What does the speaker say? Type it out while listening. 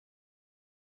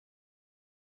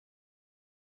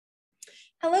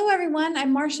Hello, everyone.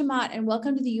 I'm Marcia Mott, and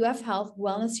welcome to the UF Health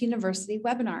Wellness University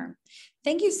webinar.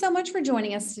 Thank you so much for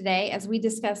joining us today as we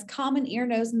discuss common ear,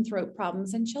 nose, and throat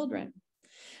problems in children.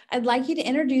 I'd like you to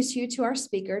introduce you to our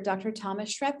speaker, Dr.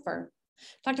 Thomas Schrepfer.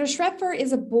 Dr. Schrepfer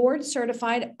is a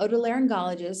board-certified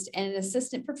otolaryngologist and an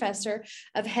assistant professor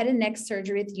of head and neck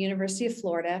surgery at the University of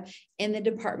Florida in the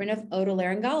Department of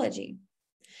Otolaryngology.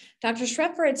 Dr.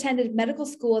 Schrepfer attended medical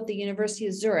school at the University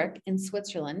of Zurich in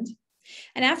Switzerland.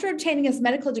 And after obtaining his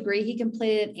medical degree, he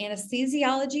completed an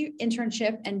anesthesiology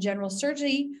internship and general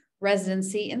surgery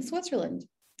residency in Switzerland.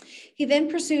 He then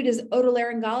pursued his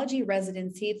otolaryngology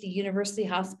residency at the University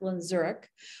Hospital in Zurich,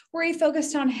 where he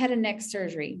focused on head and neck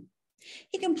surgery.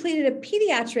 He completed a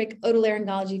pediatric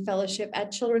otolaryngology fellowship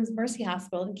at Children's Mercy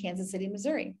Hospital in Kansas City,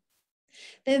 Missouri.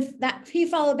 Then he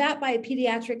followed that by a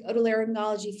pediatric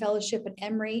otolaryngology fellowship at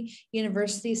Emory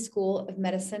University School of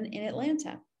Medicine in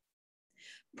Atlanta.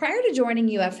 Prior to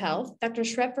joining UF Health, Dr.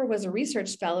 Schrepfer was a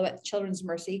research fellow at Children's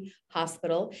Mercy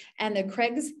Hospital and the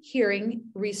Craig's Hearing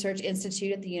Research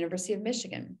Institute at the University of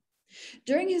Michigan.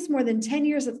 During his more than 10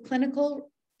 years of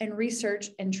clinical and research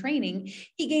and training,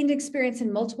 he gained experience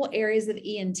in multiple areas of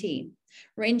ENT,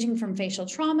 ranging from facial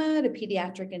trauma to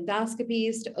pediatric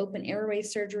endoscopies to open airway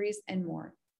surgeries and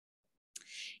more.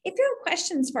 If you have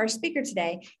questions for our speaker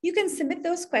today, you can submit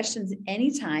those questions at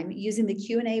any time using the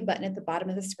Q&A button at the bottom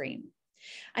of the screen.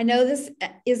 I know this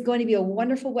is going to be a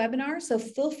wonderful webinar, so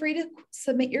feel free to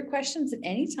submit your questions at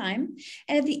any time.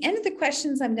 And at the end of the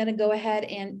questions, I'm going to go ahead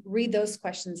and read those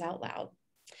questions out loud.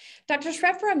 Dr.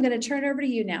 Schrepfer, I'm going to turn it over to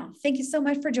you now. Thank you so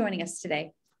much for joining us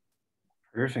today.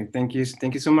 Perfect. Thank you.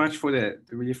 Thank you so much for the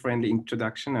really friendly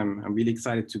introduction. I'm really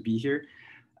excited to be here.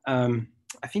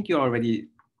 I think you already,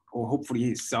 or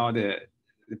hopefully saw the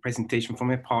presentation from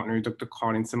my partner, Dr.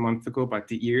 Collins, a month ago about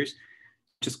the ears.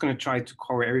 Just going to try to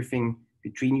cover everything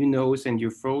between your nose and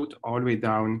your throat, all the way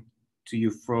down to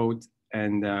your throat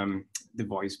and the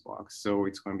voice box. So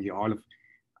it's going to be all of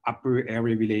upper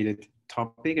airway related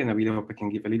topic, and I really hope I can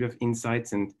give a little bit of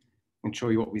insights and show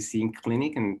you what we see in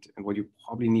clinic and what you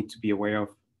probably need to be aware of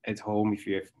at home if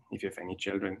you have any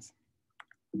children.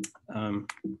 Hold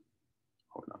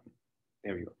on,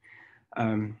 there we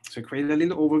go. So I created a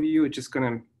little overview. We're just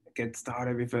going to get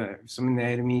started with some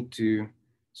anatomy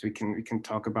so we can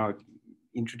talk about,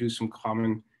 introduce some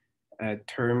common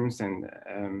terms and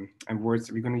words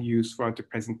that we're going to use throughout the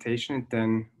presentation. And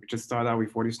then we just start out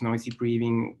with what is noisy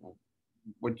breathing,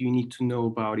 what do you need to know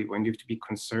about it, when do you have to be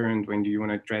concerned, when do you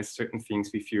want to address certain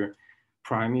things with your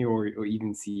primary or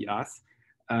even see us.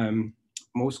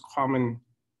 Most common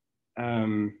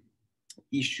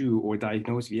issue or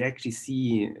diagnosis we actually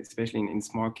see, especially in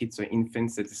small kids or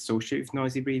infants that associate with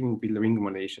noisy breathing, will be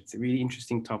laryngomalacia. It's a really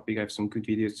interesting topic. I have some good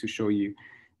videos to show you.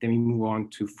 Then we move on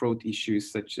to throat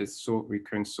issues such as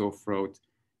recurrent sore throat,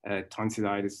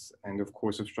 tonsillitis, and of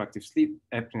course obstructive sleep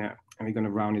apnea. And we're going to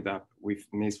round it up with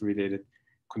nasal-related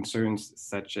concerns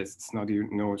such as snotty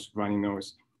nose, runny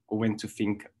nose, or when to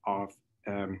think of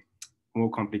more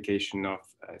complication of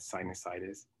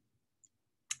sinusitis.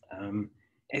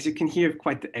 As you can hear,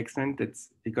 quite the accent. That's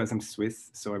because I'm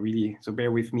Swiss, so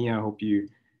bear with me. I hope you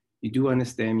do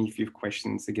understand me. If you have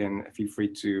questions, again, feel free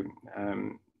to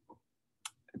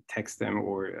text them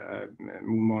or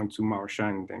move on to Marcia,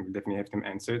 and then we'll definitely have them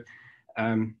answered.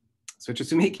 So just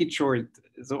to make it short,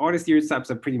 so all the stereotypes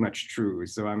are pretty much true.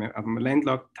 So I'm a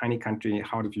landlocked, tiny country,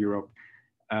 heart of Europe,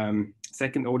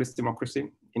 second oldest democracy,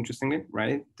 interestingly,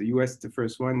 right? The US, the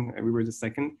first one, we were the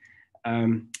second.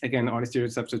 Again, all the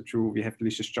stereotypes are true. We have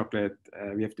delicious chocolate,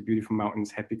 we have the beautiful mountains,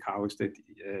 happy cows that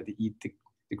they eat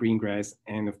the green grass,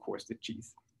 and of course the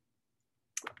cheese.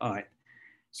 All right.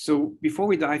 So before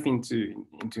we dive into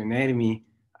anatomy,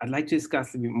 I'd like to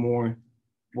discuss a bit more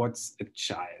what's a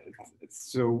child.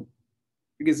 So,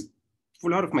 because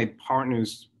for a lot of my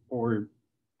partners, or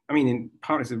I mean, in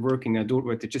partners that work in adult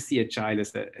work, they just see a child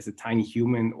as a tiny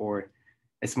human or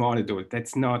a small adult.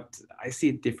 That's not, I see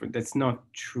it different. That's not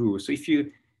true. So if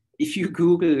you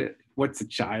Google what's a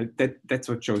child, that's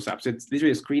what shows up. So it's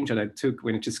literally a screenshot I took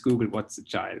when I just Googled what's a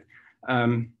child. I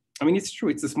mean, it's true,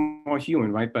 it's a small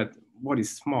human, right? But what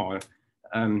is small?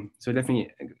 So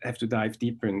definitely have to dive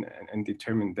deeper and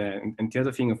determine that. And the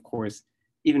other thing, of course,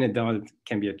 even an adult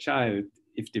can be a child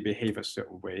if they behave a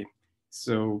certain way.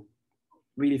 So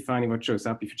really finding what shows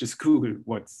up if you just Google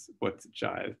what's a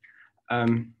child.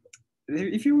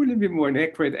 If you want a little bit more an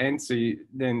accurate answer,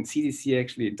 then CDC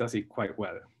actually does it quite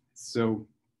well. So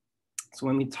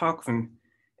when we talk from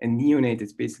a neonate,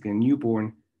 it's basically a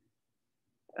newborn,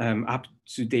 up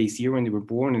to day 0 when they were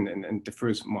born and the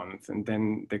first month. And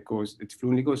then it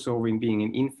fluently goes over in being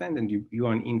an infant, and you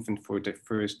are an infant for the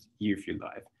first year of your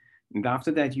life. And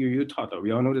after that, you're toddler.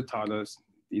 We all know the toddlers.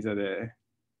 These are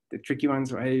the tricky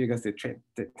ones, right? Because they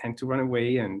tend to run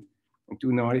away and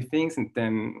do naughty things. And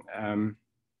then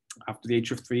after the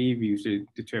age of 3, we usually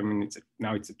determine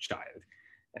now it's a child.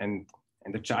 And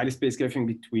the child is basically everything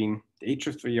between the age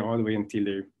of 3 all the way until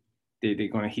they're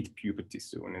going to hit puberty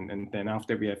soon. And then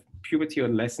after we have puberty or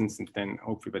adolescence, and then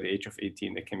hopefully by the age of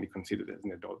 18, they can be considered as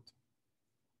an adult.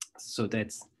 So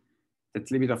that's a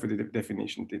little bit of a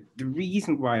definition. The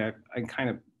reason why I'm kind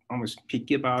of almost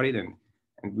picky about it and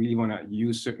really want to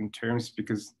use certain terms,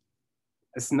 because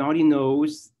a snotty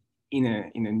nose in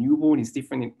a newborn is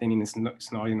different than in a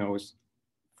snotty nose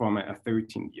from a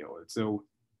 13-year-old. So,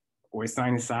 or a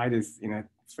sinusitis in a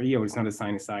 3-year-old is not a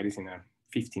sinusitis in a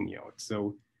 15-year-old.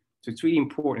 So it's really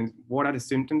important. What are the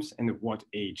symptoms and at what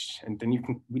age? And then you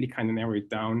can really kind of narrow it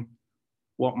down.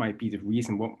 What might be the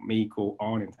reason, what may go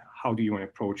on, and how do you want to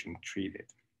approach and treat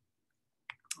it?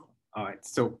 All right,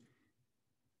 so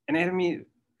anatomy,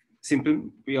 simple.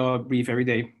 We all breathe every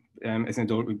day. As an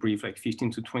adult, we breathe like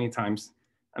 15 to 20 times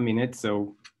a minute.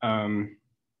 So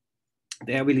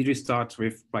there we literally start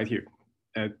with right here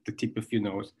at the tip of your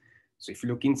nose. So if you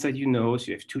look inside your nose,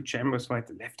 you have 2 chambers, right?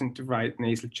 The left and the right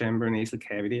nasal chamber, nasal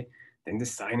cavity. Then the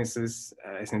sinuses.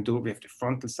 As an adult, we have the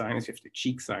frontal sinus, we have the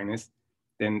cheek sinus.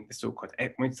 Then the so-called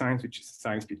ethmoid sinus, which is the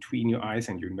sinus between your eyes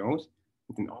and your nose.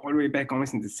 And then all the way back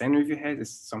almost in the center of your head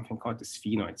is something called the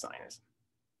sphenoid sinus.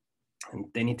 And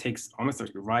then it takes almost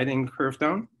like a right angle curve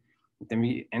down. And then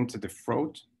we enter the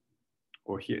throat,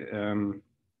 or here,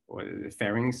 or the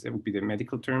pharynx, that would be the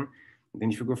medical term. And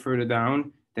then if you go further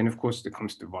down, then of course there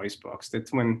comes the voice box.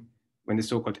 That's when the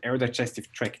so-called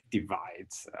aerodigestive tract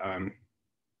divides.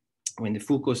 When the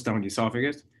food goes down the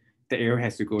esophagus, the air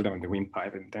has to go down the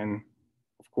windpipe. And then,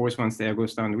 of course, once the air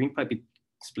goes down the windpipe, it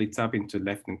splits up into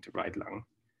left and to right lung.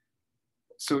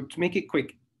 So to make it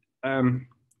quick,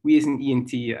 we as an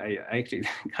ENT, I actually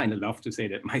kind of love to say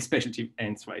that my specialty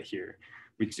ends right here,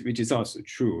 which is also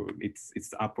true. It's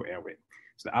the upper airway.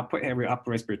 So the upper airway,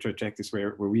 upper respiratory tract is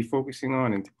where we're focusing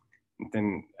on, and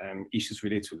then issues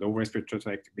related to lower respiratory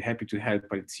tract, we're happy to help,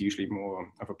 but it's usually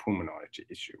more of a pulmonology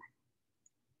issue.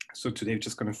 So today we're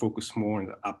just going to focus more on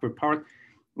the upper part,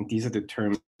 and these are the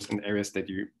terms and areas that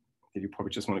you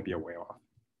probably just want to be aware of.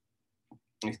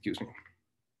 Excuse me.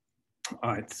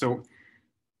 All right, so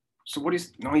what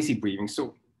is noisy breathing?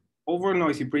 So overall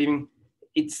noisy breathing,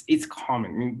 it's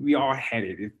common. I mean, we all had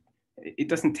it. It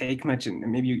doesn't take much, and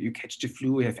maybe you catch the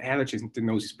flu, you have allergies, and the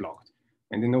nose is blocked.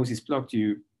 When the nose is blocked,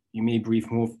 you may breathe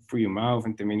more through your mouth,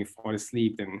 and then when you fall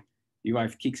asleep, then your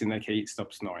wife kicks in like, hey,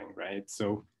 stop snoring, right?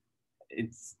 So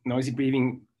it's noisy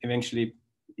breathing. Eventually,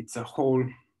 it's a whole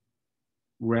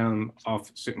realm of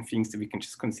certain things that we can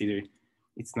just consider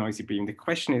it's noisy breathing. The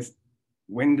question is,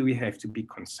 when do we have to be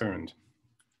concerned?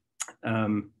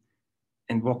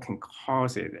 And what can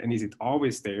cause it? And is it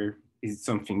always there? Is it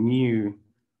something new?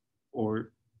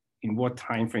 Or in what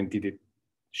time frame did it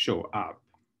show up?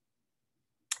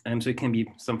 So it can be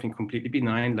something completely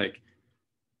benign, like,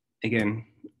 again,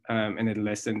 an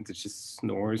adolescent that just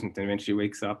snores and then eventually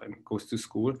wakes up and goes to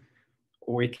school.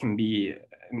 Or it can be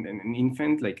an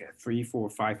infant, like a 3, 4,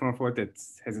 5-month-old that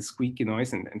has a squeaky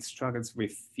noise and struggles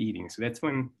with feeding. So that's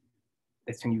when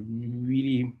you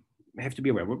really have to be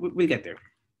aware. We'll get there.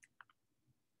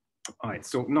 All right,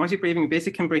 so noisy breathing,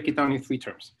 basically can break it down in 3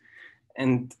 terms.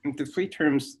 And the 3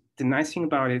 terms, the nice thing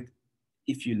about it,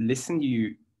 if you listen,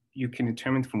 you can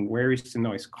determine from where is the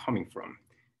noise coming from.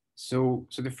 So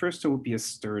the first would be a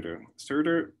stutter.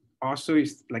 Stutter also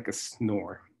is like a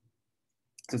snore.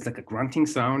 So it's like a grunting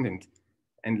sound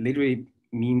and literally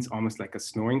means almost like a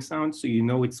snoring sound. So you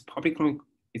know it's probably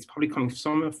coming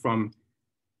somewhere from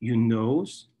your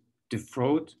nose, the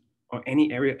throat, or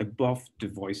any area above the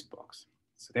voice box.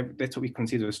 So that's what we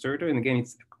consider a stutter. And again,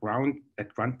 it's a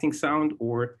grunting sound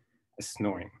or a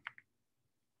snoring.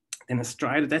 Then a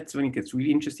stridor, that's when it gets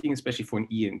really interesting, especially for an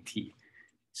ENT.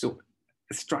 So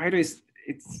a stridor is,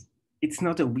 it's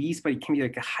not a wheeze, but it can be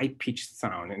like a high-pitched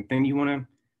sound. And then you wanna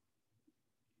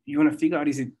figure out,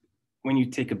 is it when you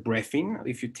take a breath in, or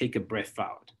if you take a breath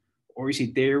out? Or is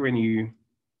it there when you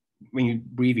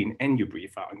breathe in and you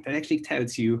breathe out? And that actually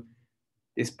tells you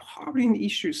there's probably an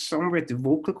issue somewhere at the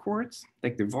vocal cords,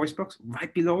 like the voice box,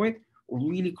 right below it, or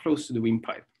really close to the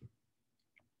windpipe.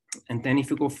 And then if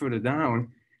you go further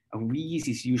down, a wheeze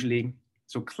is usually,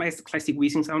 so classic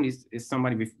wheezing sound is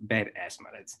somebody with bad asthma.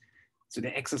 So they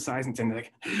exercise and then they're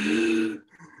like,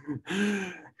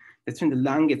 that's when the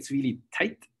lung gets really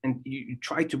tight and you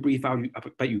try to breathe out,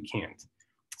 but you can't.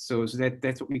 So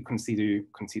that's what we consider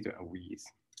a wheeze.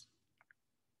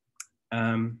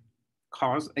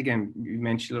 Cause, again, you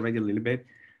mentioned already a little bit.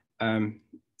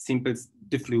 simple,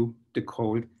 the flu, the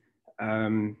cold.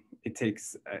 It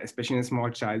takes, especially in a small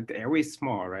child, the airway is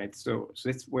small, right? So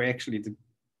that's where actually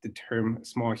the term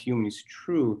small human is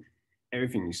true.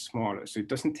 Everything is smaller. So it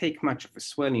doesn't take much of a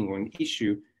swelling or an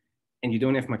issue, and you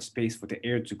don't have much space for the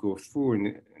air to go through,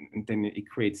 and then it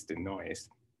creates the noise.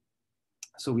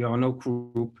 So we all know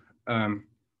group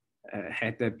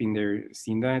had that been there,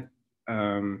 seen that.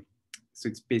 So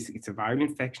it's basically, it's a viral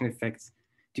infection that affects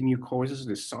the mucosa,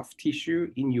 the soft tissue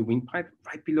in your windpipe,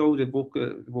 right below the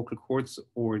vocal cords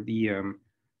or the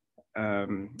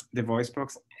voice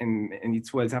box, and it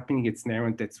swells up and it gets narrow,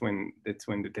 and that's when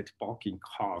that barking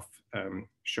cough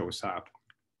shows up.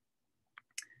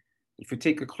 If you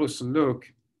take a closer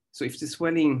look, so if the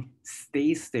swelling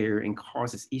stays there and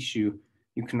causes issue,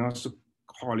 you can also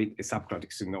call it a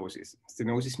subglottic stenosis.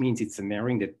 Stenosis means it's a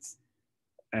narrowing that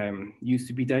used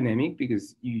to be dynamic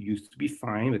because you used to be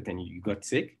fine, but then you got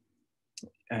sick,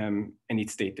 and it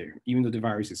stayed there. Even though the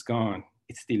virus is gone,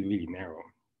 it's still really narrow.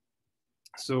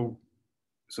 So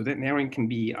that narrowing can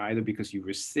be either because you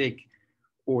were sick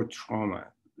or trauma.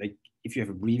 Like if you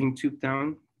have a breathing tube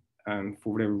down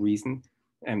for whatever reason,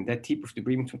 that tip of the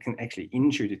breathing tube can actually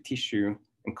injure the tissue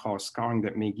and cause scarring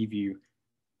that may give you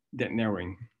that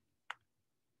narrowing.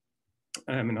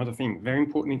 Another thing, very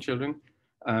important in children,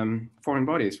 foreign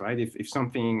bodies, right? If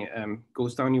something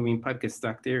goes down your windpipe, gets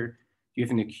stuck there, you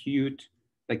have an acute,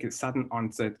 like a sudden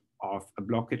onset of a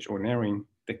blockage or narrowing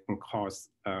that can cause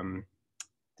the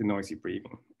noisy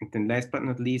breathing. And then last but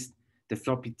not least, the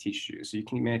floppy tissue. So you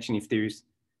can imagine if there's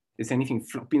anything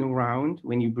flopping around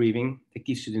when you're breathing, that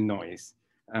gives you the noise.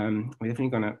 We're definitely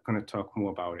gonna talk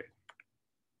more about it.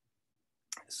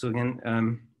 So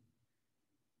again,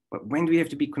 but when do we have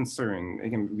to be concerned?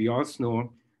 Again, we all snore,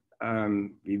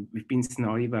 we've been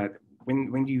snorty, but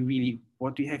when do you really,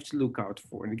 what do you have to look out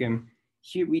for? And again,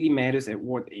 here it really matters at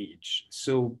what age.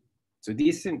 So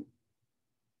this,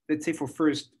 let's say for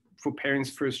parents,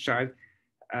 first child,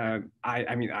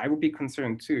 I mean, I would be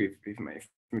concerned too if my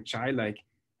child like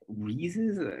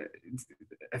wheezes.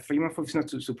 A 3-month-old is not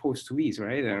supposed to wheeze,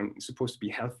 right? It's supposed to be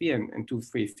healthy and do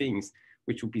 3 things,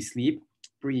 which would be sleep,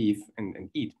 breathe, and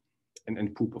eat.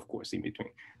 And poop, of course, in between.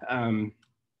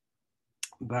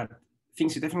 But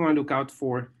things you definitely want to look out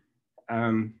for,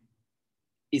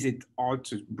 is it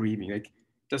altered breathing? Like,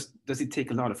 does it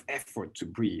take a lot of effort to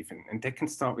breathe? And that can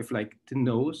start with like the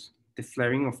nose, the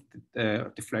flaring of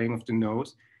the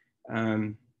nose.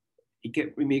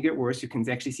 It may get worse. You can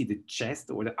actually see the chest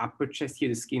or the upper chest here,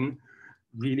 the skin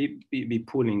really be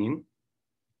pulling in.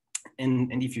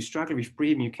 And if you struggle with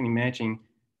breathing, you can imagine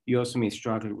you also may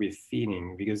struggle with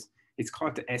feeding, because it's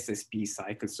called the SSB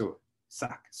cycle. So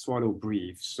suck, swallow,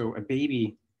 breathe. So a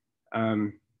baby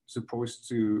supposed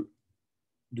to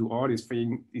do all these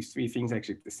 3 things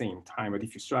actually at the same time. But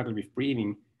if you struggle with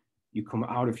breathing, you come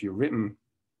out of your rhythm,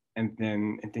 and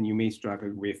then you may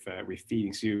struggle with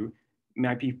feeding. So you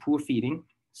might be poor feeding.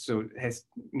 So it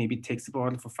maybe takes the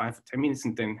bottle for 5 or 10 minutes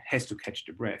and then has to catch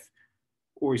the breath.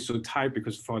 Or is so tired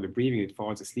because for the breathing, it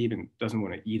falls asleep and doesn't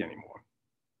want to eat anymore.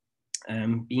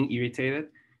 Being irritated.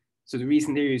 So the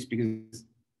reason there is because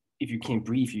if you can't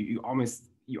breathe, you almost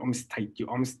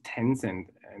tense and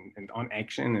on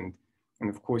action, and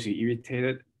of course you're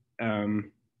irritated.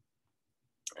 And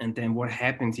then what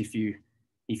happens if you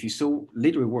so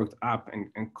literally worked up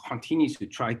and continue to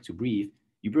try to breathe,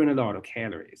 you burn a lot of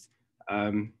calories.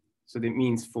 So that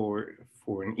means for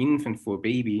an infant, for a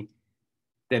baby,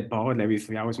 that bottle every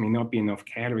 3 hours may not be enough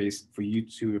calories for you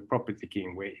to properly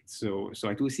gain weight. So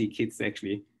I do see kids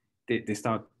actually, they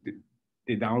start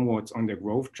the downwards on their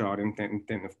growth chart, and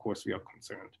then of course we are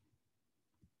concerned.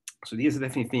 So these are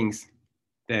definitely things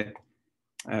that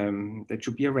that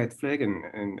should be a red flag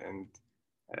and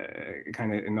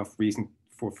kind of enough reason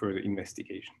for further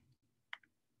investigation.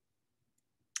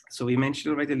 So we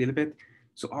mentioned already a little bit.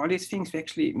 So all these things we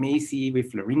actually may see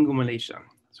with laryngomalacia.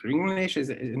 So laryngomalacia is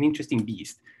an interesting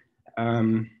beast.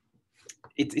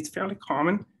 It's fairly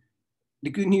common. The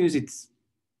good news, it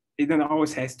don't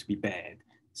always has to be bad.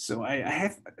 So I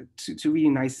have two really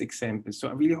nice examples. So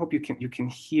I really hope you can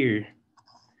hear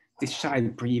this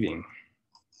child breathing.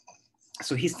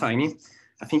 So he's tiny.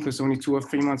 I think he was only 2 or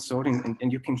 3 months old,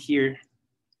 and you can hear.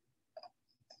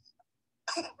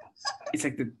 It's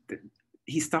like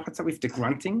he starts out with the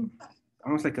grunting,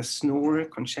 almost like a snore,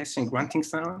 congestion, grunting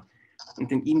sound. And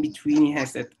then in between, he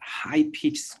has that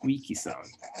high-pitched squeaky sound.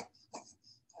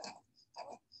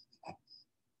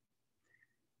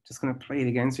 Just gonna play it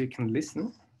again so you can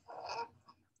listen.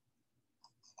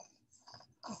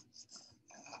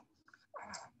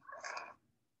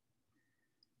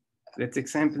 That's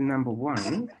example number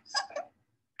 1.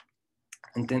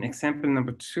 And then example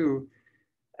number 2,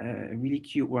 a really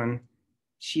cute one.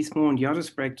 She's more on the other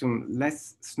spectrum,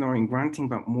 less snoring, grunting,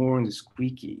 but more on the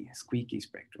squeaky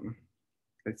spectrum.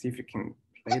 Let's see if you can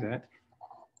play that.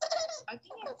 I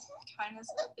think it's kind of,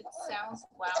 it sounds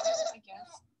loud, I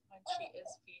guess, when she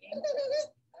is feeding.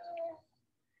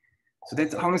 So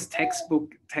that's almost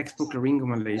textbook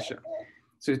laryngomalacia.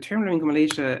 So the term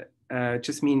laryngomalacia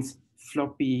just means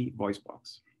floppy voice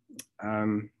box.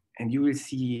 And you will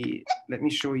see, let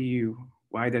me show you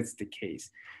why that's the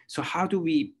case. So how do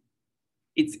we,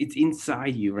 it's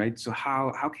inside you, right? So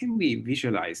how can we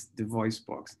visualize the voice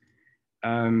box?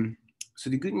 So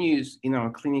the good news in our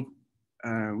clinic,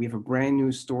 we have a brand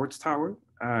new storage tower.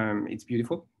 It's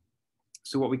beautiful.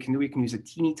 So what we can do, we can use a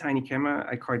teeny tiny camera.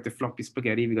 I call it the floppy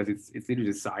spaghetti because it's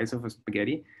literally the size of a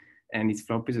spaghetti and it's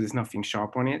floppy, so there's nothing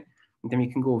sharp on it. And then we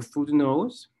can go through the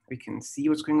nose. We can see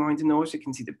what's going on in the nose. You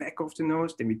can see the back of the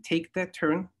nose. Then we take that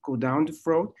turn, go down the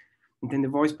throat, and then the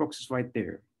voice box is right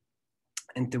there.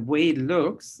 And the way it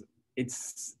looks,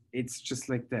 it's just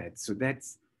like that. So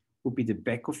that's would be the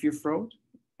back of your throat.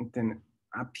 And then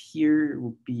up here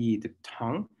would be the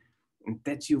tongue, and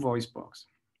that's your voice box.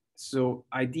 So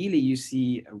ideally you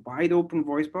see a wide open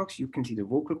voice box, you can see the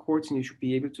vocal cords, and you should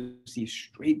be able to see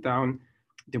straight down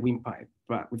the windpipe.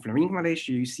 But with laryngomalacia,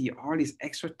 you see all these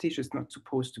extra tissues not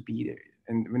supposed to be there.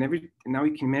 And now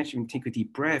you can imagine, take a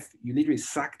deep breath, you literally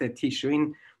suck that tissue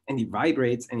in and it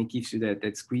vibrates and it gives you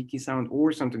that squeaky sound,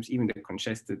 or sometimes even the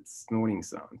congested snoring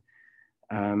sound.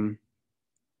 And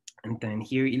then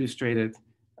here illustrated,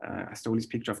 I stole this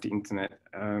picture off the internet,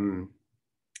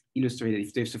 illustrated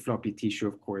if there's a floppy tissue,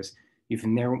 of course, you have a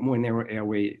more narrow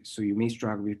airway, so you may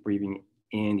struggle with breathing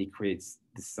and it creates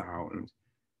the sound.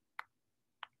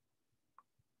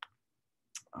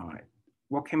 All right,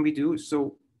 what can we do?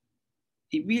 So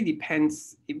it really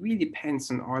depends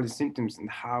on all the symptoms and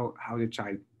how the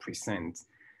child presents.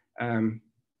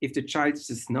 If the child is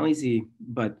just noisy,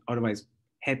 but otherwise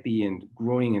happy and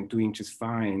growing and doing just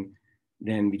fine,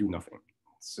 then we do nothing.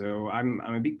 So I'm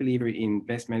a big believer in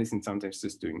best medicine, sometimes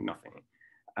just doing nothing.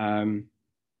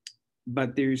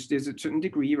 But there's a certain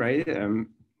degree, right?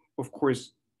 Of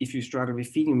course, if you struggle with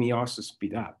feeding, you may also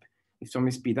speed up. If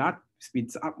somebody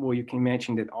speeds up more, you can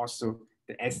imagine that also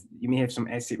you may have some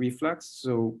acid reflux.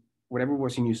 So whatever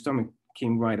was in your stomach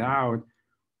came right out,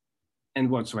 and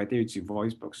what's right there, it's your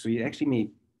voice box. So it actually may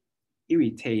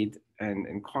irritate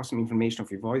and cause some inflammation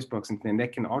of your voice box, and then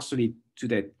that can also lead to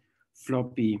that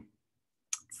floppy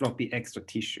extra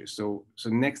tissue. So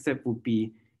next step would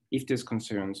be, if there's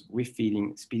concerns with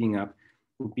feeding, speeding up,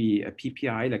 would be a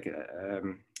PPI, like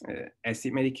a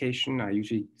acid medication. I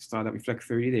usually start up with like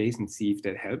 30 days and see if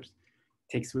that helps.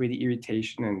 Takes away the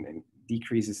irritation and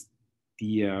decreases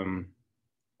the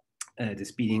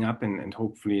speeding up, and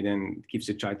hopefully then gives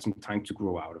the child some time to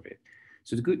grow out of it.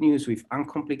 So the good news with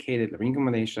uncomplicated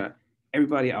laryngomalacia,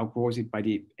 everybody outgrows it by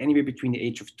anywhere between the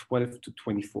age of 12 to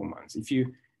 24 months. If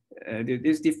you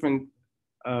there's different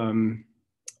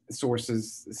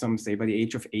sources. Some say by the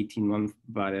age of 18 months,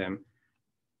 but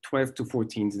 12 to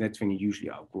 14, so that's when you usually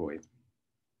outgrow it.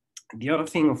 The other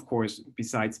thing, of course,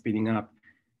 besides speeding up,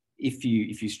 if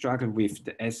you struggle with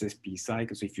the SSP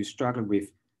cycle, so if you struggle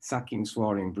with sucking,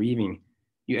 swallowing, breathing,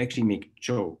 you actually make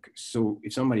choke. So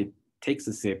if somebody takes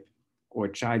a sip, or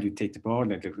a child, you take the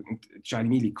bottle, and the child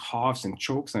immediately coughs and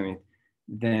chokes on it,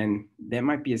 then that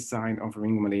might be a sign of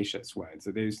laryngomalacia as well.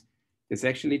 So there's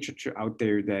actually literature out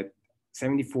there that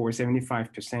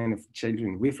 74–75% of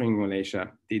children with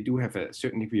laryngomalacia, they do have a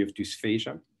certain degree of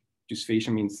dysphagia.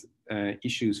 Dysphagia means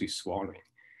issues with swallowing.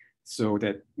 So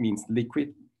that means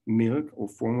liquid, milk, or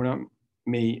formula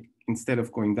may, instead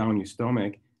of going down your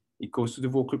stomach, it goes to the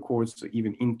vocal cords or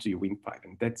even into your windpipe,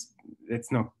 and that's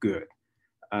not good.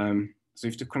 So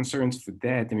if the concerns for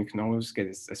that, then we can always get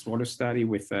a swallow study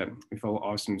with our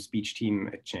awesome speech team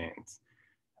at Shands.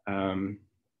 And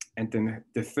then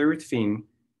the third thing,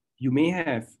 you may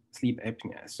have sleep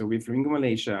apnea. So with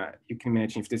laryngomalacia, you can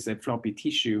imagine if there's a floppy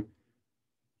tissue,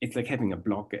 it's like having a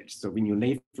blockage. So when you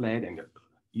lay flat, and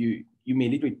you may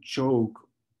literally choke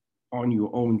on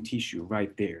your own tissue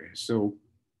right there. So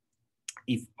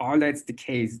if all that's the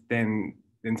case, then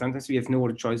sometimes we have no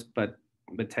other choice but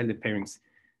tell the parents,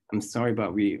 I'm sorry,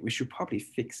 but we should probably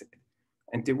fix it.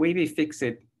 And the way we fix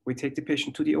it, we take the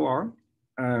patient to the OR.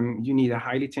 You need a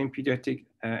highly trained pediatric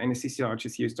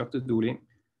anesthesiologist. Here's Dr. Dooley.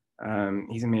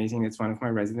 He's amazing. It's one of my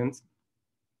residents.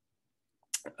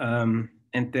 And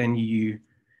then you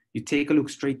take a look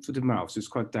straight to the mouth. So it's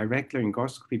called direct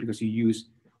laryngoscopy, because you use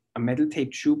a metal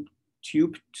tape tube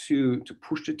to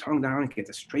push the tongue down and get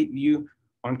a straight view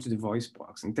onto the voice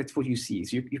box. And that's what you see.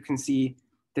 So you can see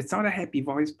that's not a happy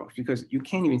voice box because you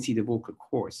can't even see the vocal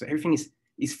cords. So everything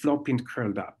is floppy and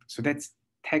curled up. So that's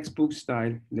textbook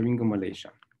style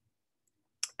laryngomalacia.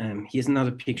 Here's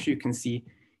another picture. You can see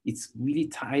it's really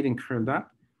tight and curled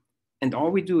up. And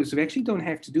all we do is we actually don't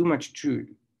have to do much to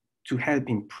help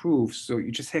improve. So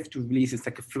you just have to release. It's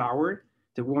like a flower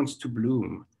that wants to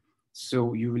bloom.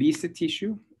 So you release the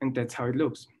tissue, and that's how it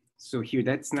looks. So here,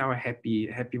 that's now a happy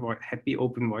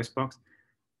open voice box.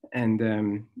 And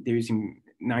there is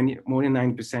more than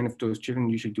 90% of those children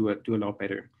usually do a lot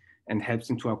better and helps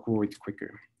them to outgrow it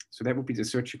quicker. So that would be the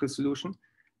surgical solution.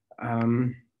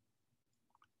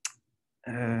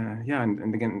 Yeah,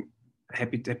 and again,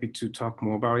 happy to talk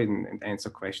more about it and answer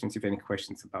questions if any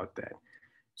questions about that.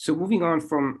 So moving on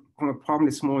from a problem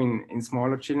that's more in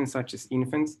smaller children, such as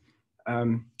infants,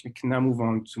 we can now move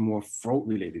on to more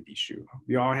throat-related issue.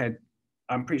 We all had,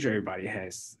 I'm pretty sure everybody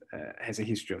has a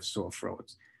history of sore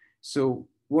throats. So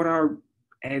what are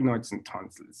adenoids and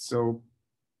tonsils? So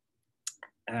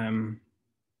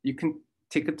you can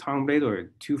take a tongue blade or a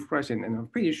toothbrush, and I'm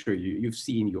pretty sure you've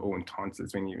seen your own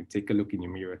tonsils when you take a look in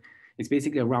your mirror. It's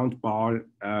basically a round ball.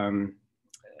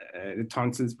 The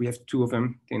tonsils, we have two of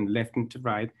them, in left and to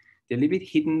right. They're a little bit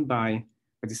hidden by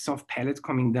the soft palate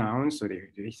coming down, so they're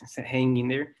hanging in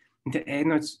there. And the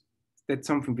adenoids, that's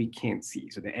something we can't see.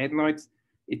 So the adenoids,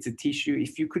 it's a tissue.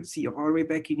 If you could see all the way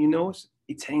back in your nose,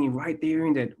 it's hanging right there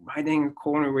in that right angle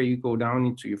corner where you go down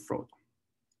into your throat.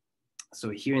 So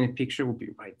here in the picture will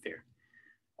be right there.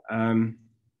 And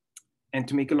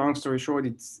to make a long story short,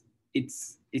 it's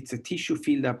a tissue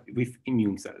filled up with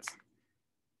immune cells.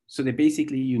 So they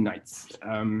basically unites.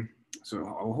 So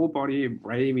our whole body,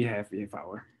 right, we have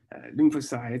our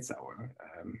lymphocytes, our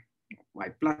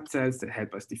white blood cells that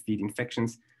help us defeat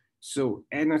infections. So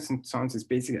adenoids and tonsils is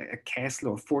basically a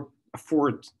castle or a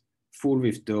fort full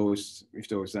with those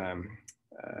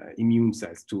immune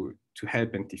cells to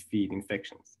help and defeat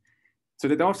infections. So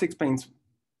that also explains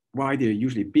why they're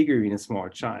usually bigger in a small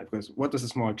child, because what does a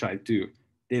small child do?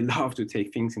 They love to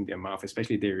take things in their mouth,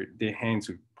 especially their hands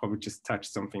would probably just touch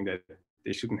something that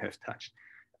they shouldn't have touched.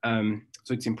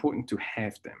 So it's important to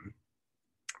have them.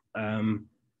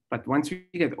 But once we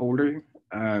get older,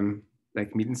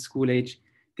 like middle school age,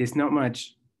 there's not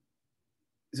much,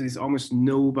 so there's almost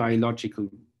no biological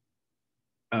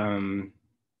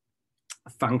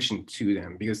function to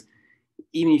them, because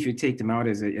even if you take them out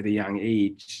at a young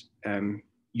age,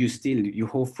 your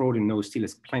whole throat and nose still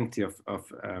has plenty of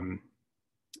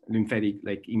lymphatic,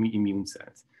 like immune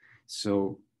cells.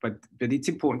 So, but it's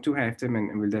important to have them,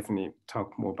 and we'll definitely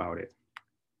talk more about it.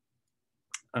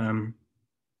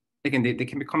 Again, they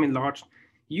can become enlarged,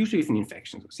 usually with an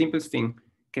infection. So simplest thing,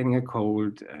 getting a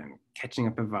cold, catching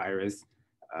up a virus,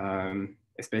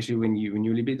 especially when you're a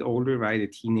little bit older, right, a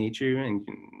teenager, and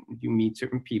you meet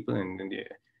certain people, and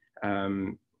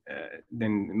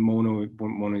then mono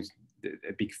is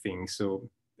a big thing. So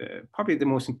probably the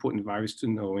most important virus to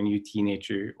know when you're a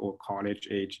teenager or college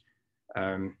age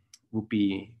would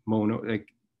be mono, like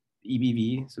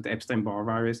EBV, so the Epstein-Barr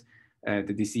virus,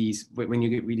 the disease, when you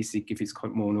get really sick, if it's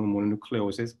called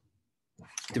mononucleosis.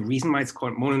 The reason why it's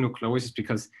called mononucleosis is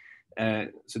because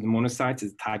so the monocytes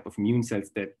is a type of immune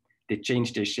cells that they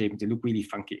change their shape. They look really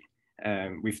funky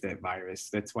with the virus.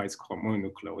 That's why it's called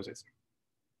mononucleosis.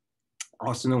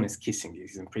 Also known as kissing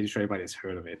disease. I'm pretty sure everybody has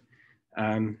heard of it.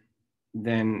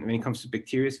 Then when it comes to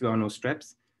bacteria, we all know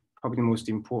Streps, probably the most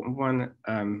important one.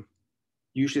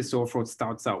 Usually sore throat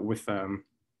starts out with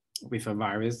a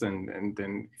virus, and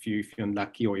then if you're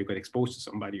unlucky or you got exposed to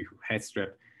somebody who has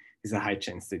Strep, there's a high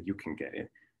chance that you can get it.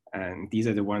 And these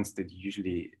are the ones that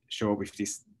usually show up with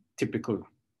these typical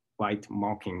white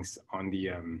markings on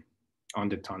the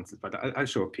tonsils, but I'll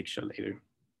show a picture later.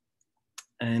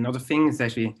 Another thing is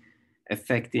actually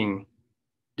affecting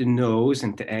the nose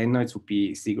and the adenoids would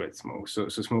be cigarette smoke. So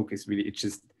smoke is really, it's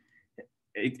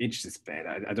just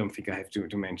bad. I don't think I have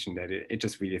to mention that. It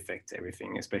just really affects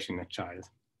everything, especially in a child.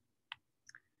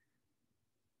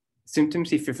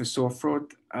 Symptoms, if you have a sore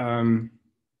throat,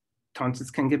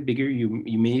 tonsils can get bigger.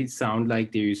 You may sound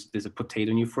like there's a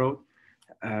potato in your throat.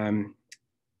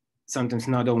 Sometimes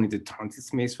not only the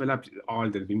tonsils may swell up, all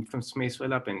the lymph nodes may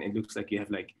swell up, and it looks like you have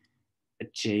like a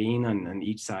chain on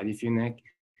each side of your neck.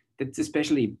 That's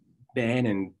especially bad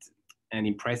and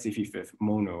impressive if you have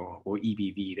mono or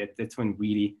EBV. That's when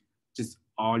really just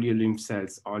all your lymph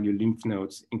cells, all your lymph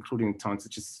nodes, including the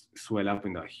tonsils, just swell up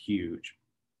and are huge.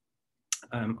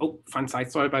 Oh, fun side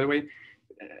story, by the way.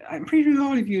 I'm pretty sure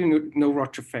all of you know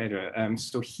Roger Federer.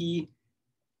 So he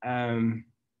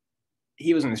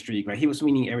was on a streak, right? He was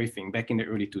winning everything back in the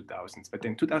early 2000s. But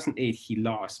then 2008, he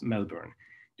lost Melbourne.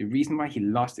 The reason why he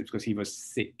lost it was because he was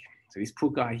sick. So this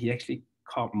poor guy, he actually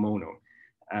caught mono.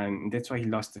 And that's why he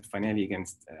lost the finale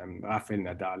against Rafael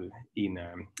Nadal in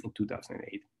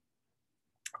 2008.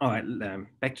 All right,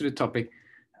 back to the topic.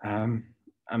 I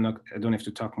don't have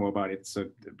to talk more about it. So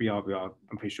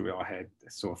I'm pretty sure we all had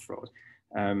a sore throat.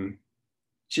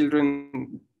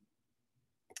 Children,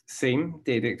 same,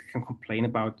 they can complain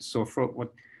about sore throat.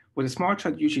 What a small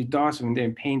child usually does when they're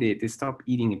in pain, they stop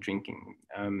eating and drinking.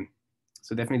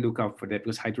 So definitely look out for that,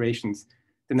 because hydration's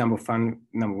the number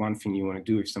one thing you want to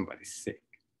do if somebody's sick.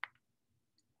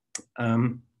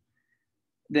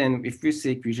 Then if we're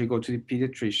sick, we usually go to the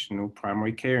pediatrician or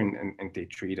primary care, and they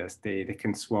treat us. They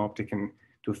can swab, they can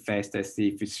do a fast test, see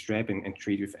if it's strep and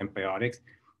treat with antibiotics.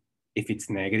 If it's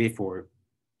negative or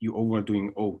you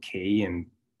overdoing okay and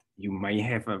you might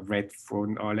have a red throat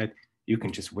and all that, you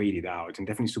can just wait it out. And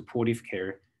definitely supportive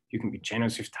care. You can be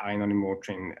generous with Tylenol and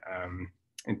Motrin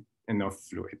and enough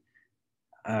fluid.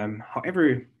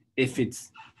 However, if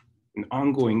it's an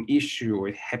ongoing issue or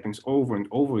it happens over and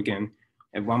over again,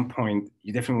 at one point,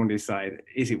 you definitely want to decide,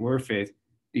 is it worth it?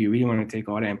 Do you really want to take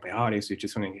all the antibiotics? You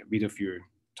just want to get rid of your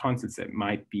tonsils that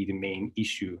might be the main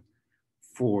issue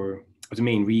or the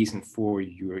main reason for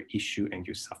your issue and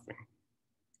your suffering.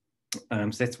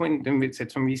 So that's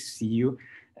when we see you,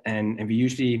 and we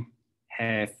usually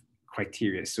have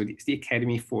criteria. So it's the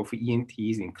Academy for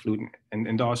ENTs, including,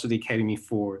 and also the Academy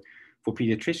for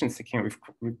pediatricians that came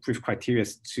with criteria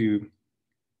to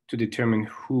determine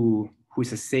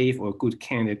who's a safe or a good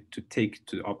candidate to take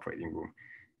to the operating room.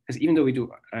 Because even though we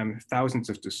do thousands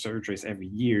of the surgeries every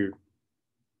year,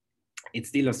 it's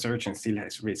still a surgeon, still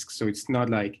has risks. So it's not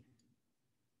like,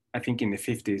 I think in the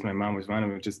 50s, my mom was one of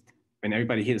them, just when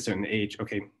everybody hit a certain age,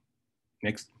 okay,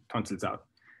 next, tonsils out.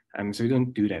 So we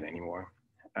don't do that anymore.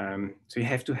 So you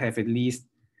have to have at least,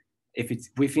 if it's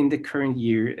within the current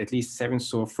year, at least 7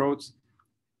 sore throats,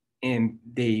 and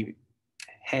they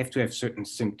have to have certain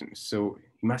symptoms. So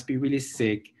you must be really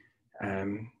sick,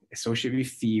 associated with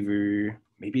fever,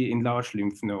 maybe enlarged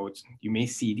lymph nodes. You may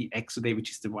see the exudate,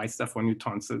 which is the white stuff on your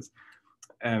tonsils,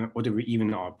 or they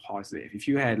even are positive. If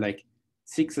you had like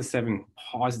 6 or 7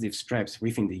 positive streps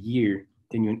within the year,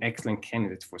 then you're an excellent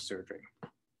candidate for surgery.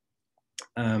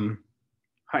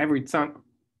 However,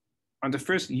 on the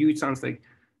first view, it sounds like,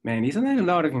 man, isn't there a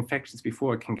lot of infections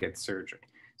before I can get surgery?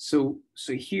 So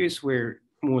here's where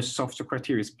more softer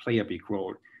criteria play a big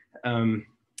role.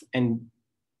 And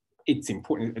it's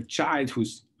important. A child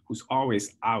who's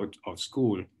always out of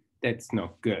school, that's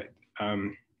not good.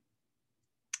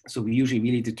 So we usually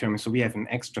really determine, so we have an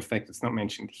extra fact that's not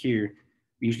mentioned here.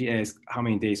 We usually ask, how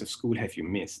many days of school have you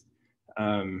missed?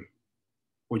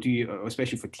 Or do you,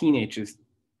 especially for teenagers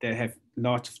that have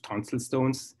lots of tonsil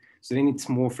stones, so then it's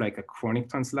more of like a chronic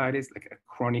tonsillitis, like a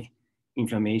chronic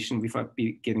inflammation without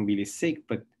getting really sick,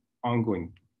 but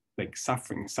ongoing, like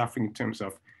suffering in terms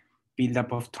of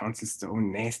buildup of tonsil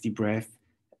stone, nasty breath,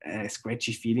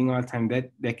 scratchy feeling all the time.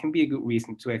 That can be a good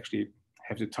reason to actually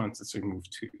have the tonsils removed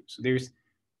too. So there's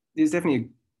definitely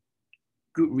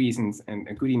good reasons and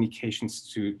good indications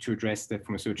to address that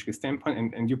from a surgical standpoint,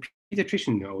 and your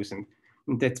pediatrician knows, and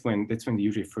that's when they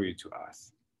usually refer you to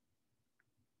us.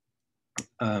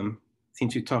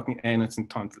 Since you're talking adenoids and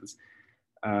tonsils,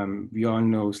 we all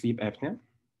know sleep apnea.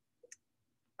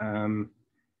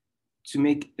 To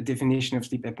make a definition of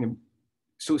sleep apnea,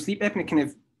 so sleep apnea can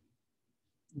have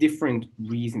different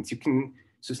reasons.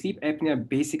 So sleep apnea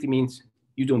basically means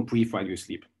you don't breathe while you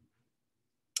sleep.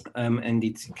 And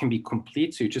it can be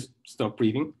complete, so you just stop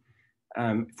breathing.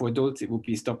 For adults, it would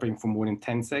be stop breathing for more than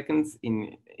 10 seconds.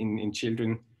 In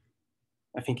children,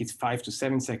 I think it's 5 to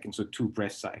 7 seconds, or 2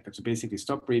 breath cycles. So basically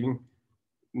stop breathing,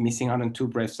 missing out on 2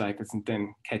 breath cycles, and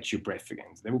then catch your breath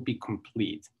again. So that would be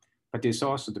complete. But there's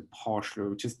also the partial,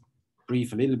 which is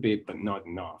breathe a little bit, but not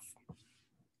enough.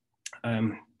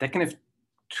 That can have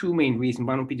 2 main reasons.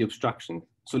 One would be the obstruction.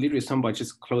 So literally somebody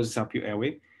just closes up your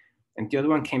airway. And the other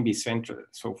one can be central.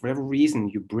 So for whatever reason,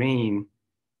 your brain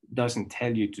doesn't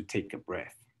tell you to take a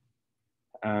breath.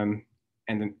 And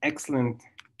an excellent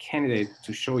candidate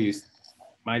to show you is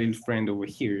my little friend over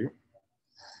here.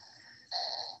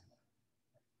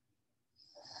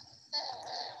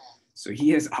 So he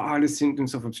has all the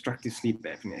symptoms of obstructive sleep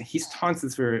apnea. His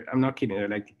tonsils were, I'm not kidding, they're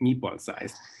like meatball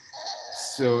sized.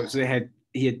 So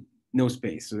he had no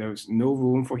space. So there was no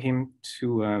room for him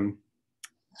to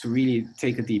really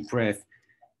take a deep breath.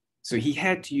 So he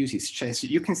had to use his chest.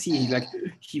 You can see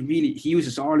he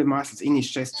uses all the muscles in his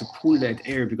chest to pull that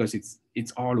air, because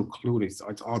it's all occluded, so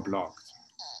it's all blocked.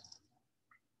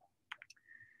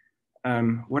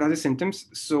 What are the symptoms?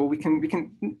 So we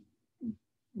can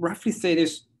roughly say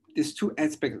there's 2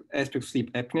 aspects of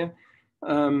sleep apnea.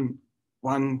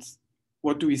 One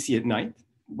what do we see at night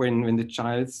when the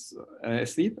child's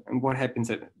asleep, and what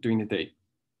happens during the day?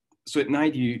 So at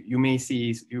night, you may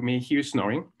hear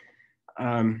snoring.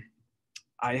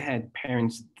 I had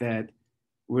parents that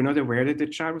were not aware that the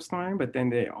child was snoring, but then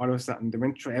they all of a sudden they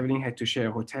went traveling, had to share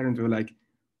a hotel, and they were like,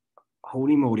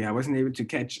 "Holy moly! I wasn't able to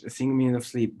catch a single minute of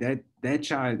sleep. That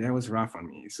child, that was rough on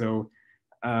me." So,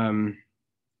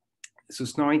 so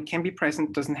snoring can be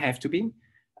present, doesn't have to be.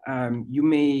 You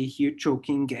may hear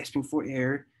choking, gasping for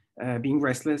air, being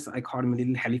restless. I call them a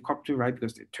little helicopter, right?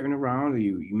 Because they turn around, or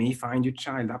you may find your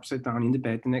child upside down in the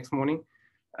bed the next morning.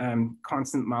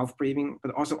 Constant mouth breathing,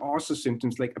 but also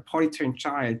symptoms like a potty trained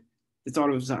child that's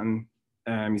all of a sudden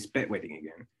is bedwetting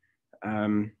again.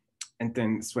 And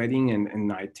then sweating and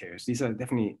night terrors. These are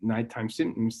definitely nighttime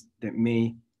symptoms that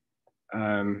may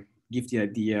give the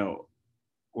idea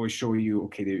or show you,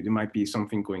 okay, there might be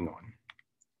something going on.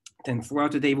 Then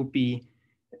throughout the day would be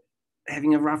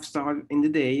having a rough start in the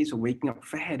day, so waking up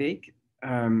with a headache,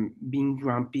 being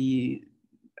grumpy,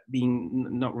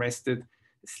 being not rested,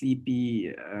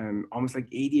 sleepy, almost like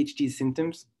ADHD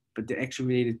symptoms, but they're actually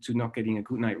related to not getting a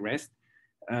good night rest.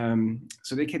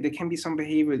 So there can be some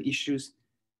behavioral issues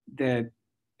that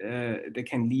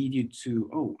can lead you to,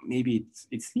 oh, maybe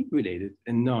it's sleep related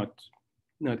and not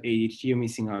ADHD or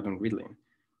missing out on Ritalin.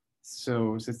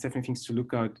 So it's definitely things to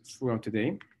look out throughout the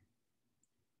day.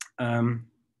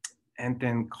 And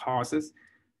then causes.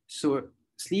 So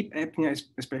sleep apnea,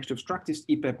 especially obstructive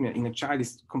sleep apnea in a child,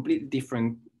 is completely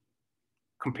different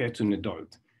compared to an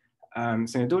adult.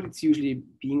 So an adult, it's usually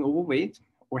being overweight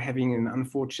or having an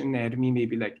unfortunate anatomy,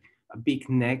 maybe like a big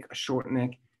neck, a short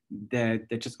neck, that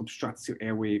just obstructs your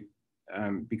airway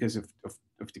because of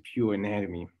the pure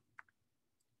anatomy.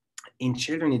 In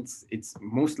children, it's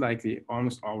most likely,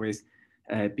 almost always,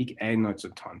 big adenoids or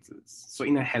tonsils. So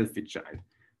in a healthy child,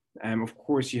 of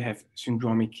course, you have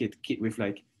syndromic kid with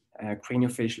like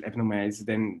craniofacial abnormalities,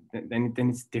 then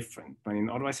it's different. But in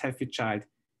otherwise healthy child,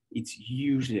 it's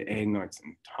usually adenoids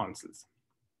and tonsils.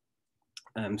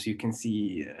 So you can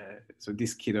see, so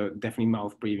this kid are definitely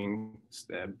mouth breathing,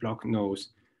 blocked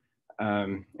nose.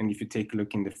 And if you take a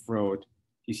look in the throat,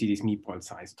 you see these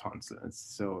meatball-sized tonsils.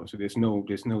 So there's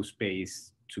no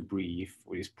space to breathe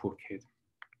for this poor kid.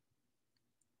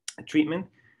 Treatment,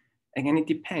 again, it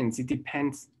depends. It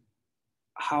depends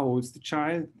how old is the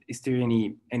child? Is there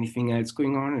anything else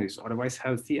going on? Or is otherwise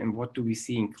healthy? And what do we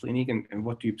see in clinic, and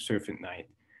what do you observe at night?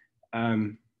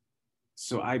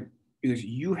 Because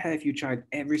you have your child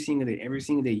every single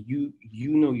day, you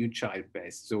know your child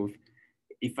best. So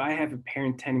if I have a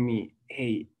parent telling me,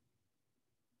 hey,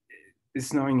 the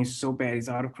snoring is so bad, it's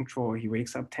out of control, he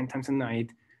wakes up 10 times a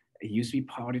night, he used to be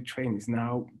potty trained, he's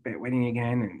now bedwetting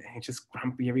again, and he's just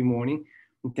grumpy every morning.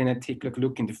 And then I take a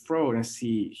look in the throat and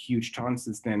see huge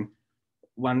tonsils, then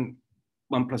 1 +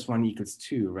 1 =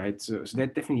 2, right? So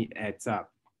that definitely adds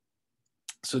up.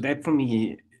 So that for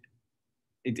me,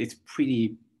 it's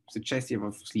pretty suggestive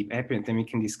of sleep apnea, and then we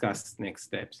can discuss next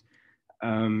steps.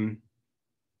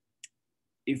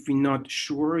 If we're not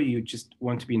sure, you just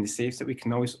want to be in the safe side, we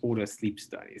can always order a sleep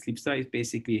study. A sleep study is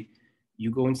basically,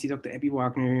 you go and see Dr. Abby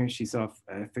Wagner, she's off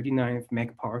 39th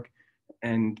Mac Park,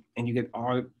 and you get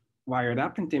all wired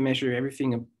up, and they measure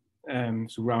everything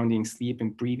surrounding sleep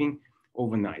and breathing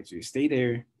overnight. So you stay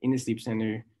there in the sleep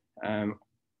center,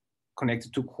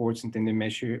 connected to cords, and then they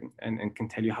measure and can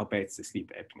tell you how bad it's the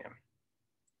sleep apnea.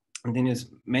 And then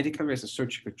there's medical versus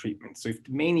surgical treatment. So if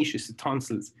the main issue is the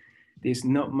tonsils, there's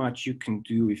not much you can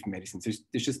do with medicines.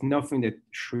 There's just nothing that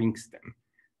shrinks them.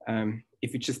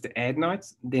 If it's just the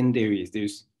adenoids, then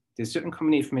there's certain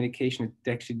combination of medication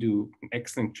that actually do an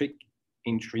excellent trick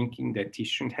in shrinking that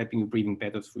tissue and helping you breathing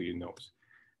better through your nose.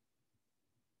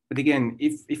 But again,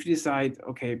 if you decide,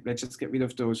 okay, let's just get rid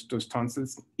of those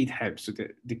tonsils, it helps. So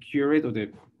the cure rate or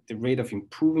the rate of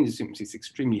improving the symptoms is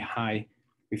extremely high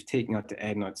with taking out the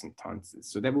adenoids and tonsils.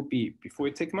 So that would be before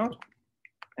you take them out,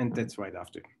 and that's right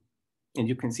after. And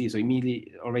you can see, so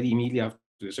immediately after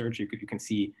the surgery, you can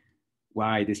see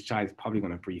why this child is probably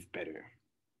going to breathe better.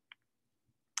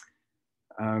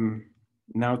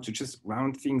 Now to just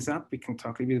round things up, we can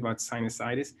talk a little bit about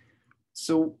sinusitis.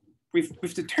 So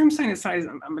with the term sinusitis,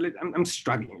 I'm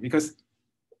struggling, because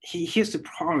here's the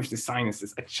problem with the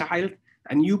sinuses.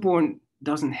 A newborn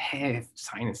doesn't have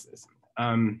sinuses.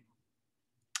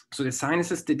 So the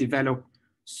sinuses, they develop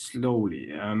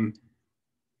slowly.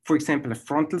 For example, a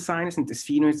frontal sinus and the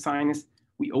sphenoid sinus,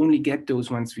 we only get those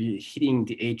once we're hitting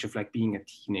the age of like being a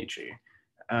teenager.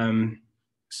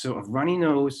 So a runny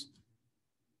nose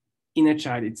in a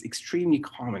child, it's extremely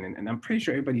common. And I'm pretty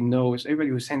sure everybody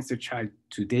who sends their child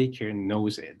to daycare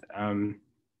knows it.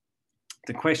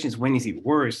 The question is, when is it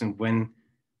worse, and when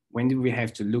do we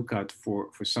have to look out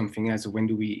for something else, or when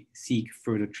do we seek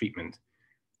further treatment?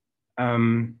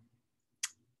 So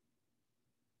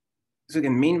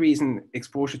again, main reason,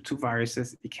 exposure to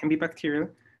viruses, it can be bacterial,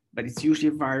 but it's usually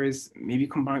a virus, maybe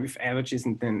combined with allergies.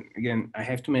 And then again, I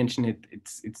have to mention it,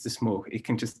 it's the smoke. It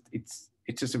can just, it's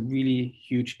just a really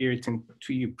huge irritant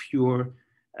to your poor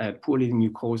little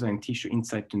mucosa and tissue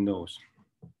inside the nose.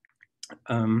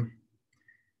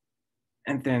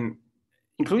 And then,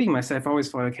 including myself, I always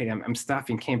thought, okay, I'm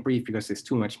stuffy and can't breathe because there's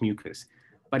too much mucus.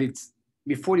 But it's,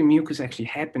 before the mucus actually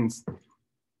happens,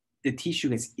 the tissue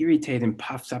gets irritated and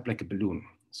puffs up like a balloon.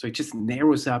 So it just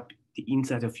narrows up the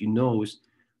inside of your nose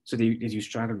so that you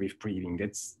struggle with breathing.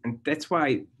 That's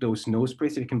why those nose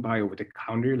sprays that you can buy over the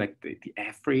counter, like the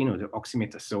Afrin or the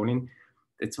oxymetazoline,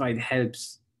 that's why it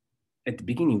helps at the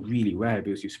beginning really well,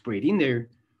 because you spray it in there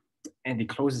and it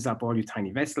closes up all your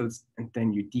tiny vessels, and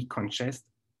then you decongest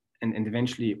and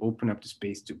eventually open up the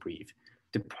space to breathe.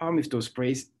 The problem with those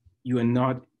sprays, you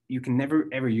can never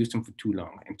ever use them for too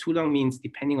long. And too long means,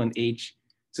 depending on age,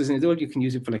 so as an adult, you can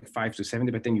use it for like 5 to 7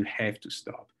 days, but then you have to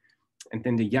stop. And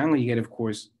then the younger you get, of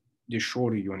course, the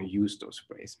shorter you want to use those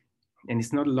sprays. And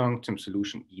it's not a long-term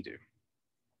solution either.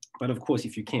 But of course,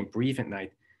 if you can't breathe at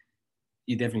night,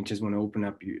 you definitely just want to open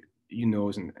up your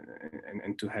nose and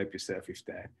to help yourself with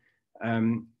that.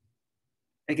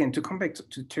 Again, to come back to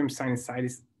the term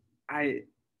sinusitis, I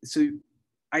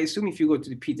assume if you go to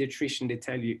the pediatrician, they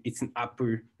tell you it's an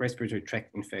upper respiratory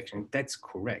tract infection. That's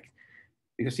correct,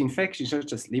 because the infection is not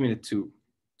just limited to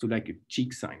like a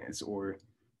cheek sinus or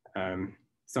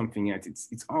something else.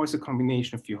 It's always a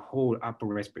combination of your whole upper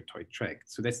respiratory tract.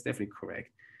 So that's definitely correct.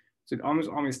 So it almost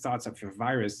always starts up with a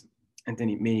virus, and then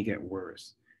it may get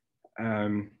worse.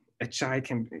 A child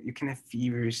you can have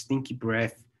fever, stinky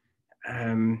breath,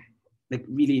 like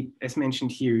really, as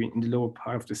mentioned here in the lower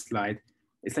part of the slide,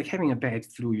 it's like having a bad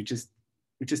flu. You're just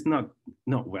not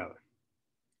well.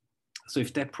 So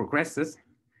if that progresses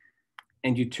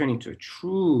and you turn into a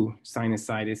true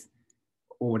sinusitis,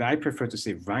 or what I prefer to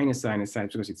say,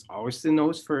 rhinosinusitis, because it's always the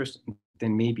nose first,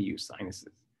 then maybe your sinuses.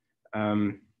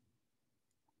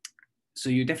 So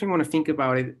you definitely want to think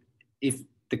about it. If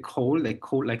the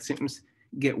cold-like symptoms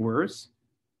get worse,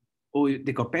 or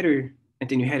they got better, and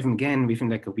then you have them again within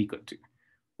like a week or two,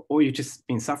 or you've just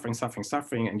been suffering,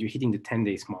 and you're hitting the 10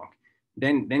 days mark,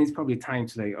 then it's probably time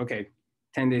to like, okay,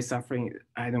 10 days suffering,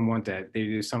 I don't want that.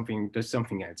 There's something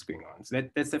else going on. So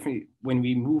that's definitely when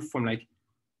we move from like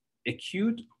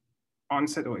acute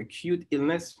onset or acute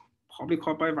illness, probably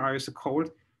caused by a virus, a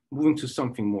cold, moving to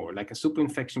something more like a super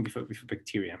infection with a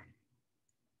bacteria.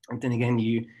 And then again,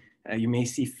 you may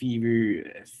see fever,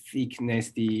 thick,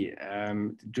 nasty,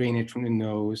 drainage from the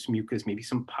nose, mucus, maybe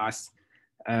some pus,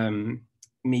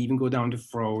 may even go down the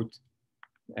throat,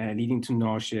 leading to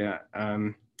nausea.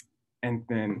 And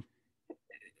then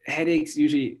headaches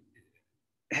usually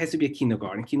has to be a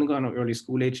kindergarten or early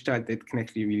school age child that can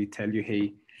actually really tell you,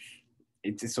 hey,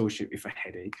 it's associated with a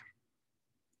headache.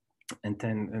 And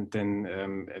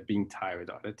then being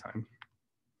tired all the time.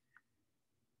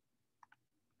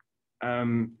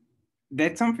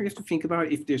 That's something you have to think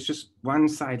about if there's just one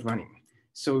side running.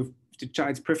 So if the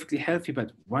child's perfectly healthy,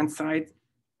 but one side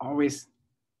always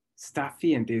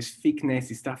stuffy and there's thick,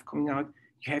 nasty stuff coming out,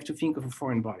 you have to think of a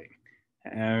foreign body.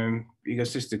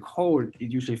 Because just the cold,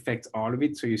 it usually affects all of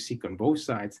it. So you're sick on both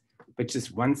sides, but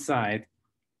just one side,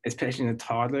 especially in a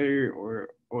toddler or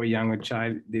a younger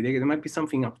child, there might be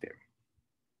something up there.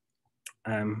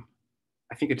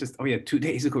 I think 2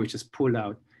 days ago, we just pulled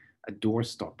out a door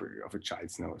stopper of a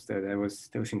child's nose. That was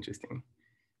interesting.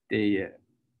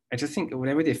 I just think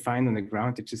whatever they find on the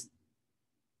ground, they just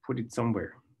put it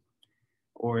somewhere.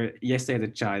 Or yesterday,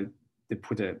 the child, they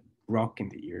put a rock in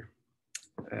the ear.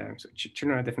 So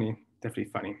children are definitely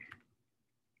funny.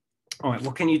 All right,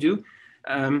 what can you do?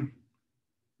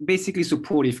 Basically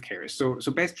supportive care. So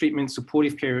best treatment,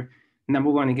 supportive care.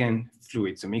 Number one, again,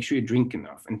 fluid. So make sure you drink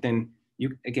enough. And then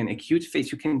acute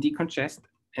phase, you can decongest.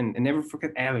 And never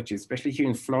forget allergies, especially here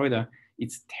in Florida,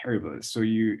 it's terrible. So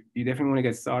you definitely want to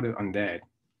get started on that.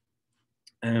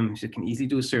 So you can easily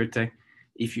do a Zyrtec.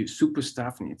 If you're super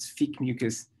stuffed and it's thick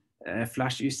mucus,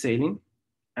 flush your saline.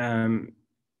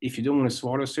 If you don't want to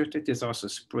swallow Zyrtec, there's also a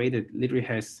spray that literally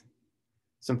has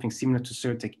something similar to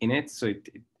Zyrtec in it. So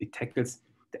it tackles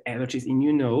the allergies in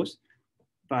your nose.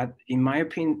 But in my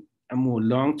opinion, a more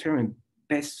long-term and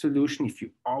best solution, if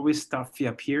you always stuffy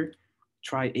up here,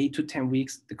 try 8 to 10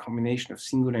 weeks, the combination of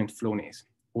Singular and Flonase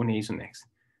or Nasonex.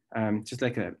 Just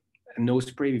like a nose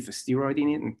spray with a steroid in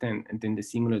it, and then the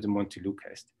Singular, the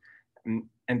Montelukast.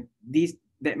 And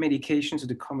that medication, so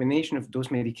the combination of those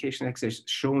medications actually is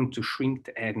shown to shrink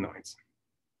the adenoids.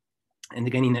 And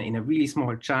again, in a really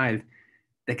small child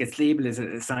that gets labeled as a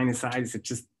sinusitis,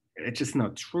 it's just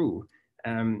not true.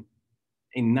 In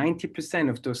 90%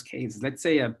 of those cases, let's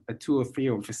say a 2 or 3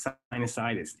 of a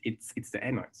sinusitis, it's the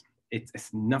adenoids.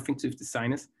 It's nothing to do with the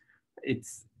sinus.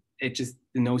 It's just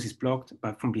the nose is blocked,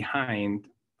 but from behind,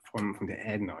 from the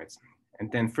adenoids.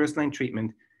 And then first-line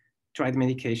treatment, try the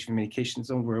medication. Medications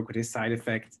don't work with this side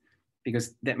effect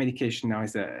because that medication now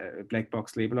has a black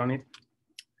box label on it.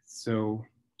 So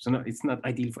no, it's not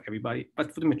ideal for everybody,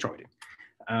 but for the majority.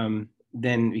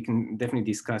 Then we can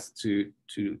definitely discuss to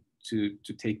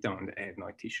take down the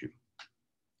adenoid tissue.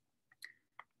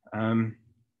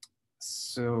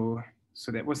 So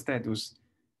that was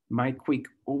my quick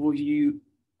overview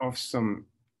of some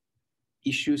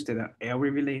issues that are airway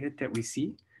related that we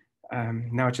see.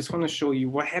 Now I just want to show you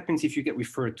what happens if you get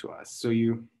referred to us. So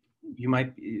you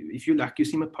might, if you're lucky, you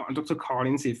see Dr.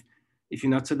 Collins. If you're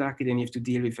not so lucky, then you have to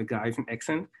deal with a guy with an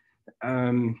accent.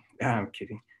 I'm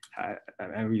kidding. I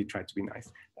really try to be nice.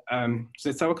 So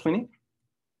that's our clinic.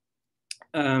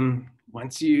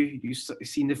 Once you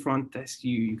see in the front desk,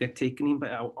 you get taken in by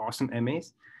our awesome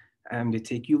MAs. They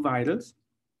take you vitals.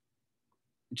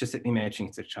 Just imagine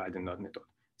it's a child and not an adult.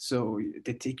 So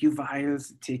they take you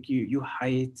vitals, take your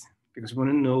height, because we want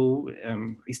to know,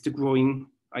 is the growing,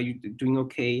 are you doing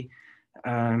okay?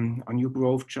 On your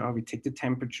growth chart, we take the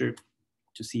temperature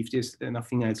to see if there's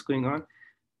nothing else going on.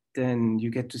 Then you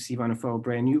get to see one of our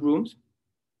brand new rooms.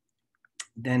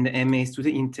 Then the MAs do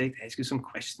the intake, ask you some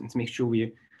questions, make sure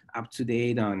we're up to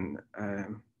date on,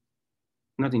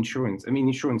 not insurance, I mean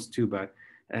insurance too, but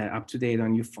up to date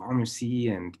on your pharmacy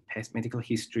and past medical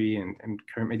history and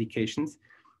current medications.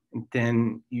 And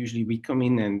then usually we come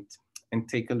in and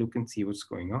take a look and see what's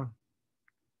going on.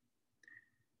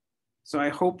 So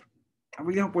I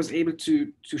really hope I was able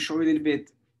to show you a little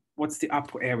bit what's the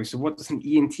upper airway. So what does an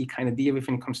ENT kind of deal with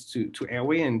when it comes to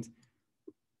airway, and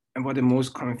what are the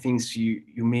most common things you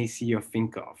may see or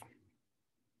think of.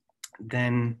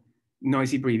 Then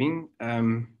noisy breathing,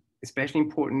 especially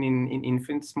important in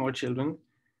infants, small children.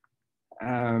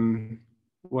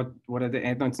 What are the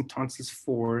adenoids and tonsils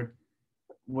for?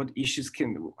 What issues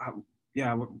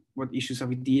what issues are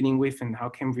we dealing with, and how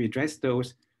can we address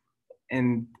those?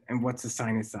 And what's a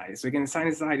sinusitis? So again,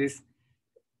 sinusitis,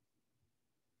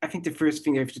 I think the first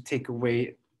thing I have to take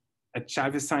away, a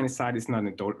child with sinusitis is not an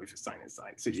adult with a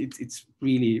sinusitis. So it's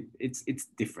really, it's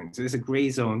different. So there's a gray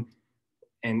zone,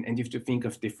 and you have to think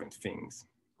of different things.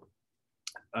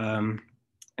 And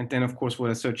then of course, what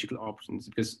are surgical options?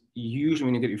 Because usually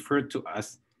when you get referred to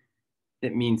us,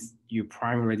 that means you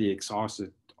primarily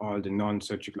exhausted all the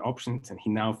non-surgical options, and he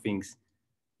now thinks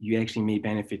you actually may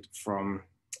benefit from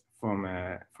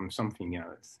something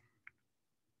else.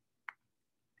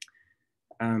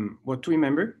 What to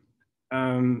remember?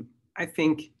 I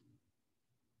think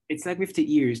it's like with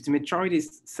the ears, the majority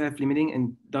is self-limiting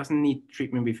and doesn't need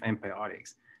treatment with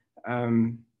antibiotics.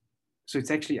 So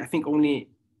it's actually, I think only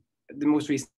the most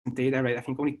recent data I read, I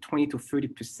think only 20 to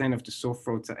 30% of the sore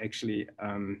throats are actually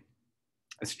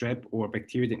a strep or a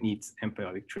bacteria that needs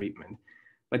antibiotic treatment.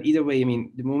 But either way, I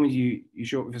mean, the moment you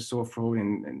show up with a sore throat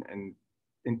and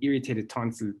irritated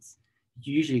tonsils,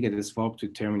 you usually get a swab to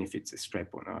determine if it's a strep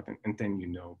or not, and then you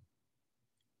know.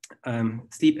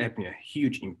 Sleep apnea,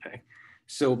 huge impact.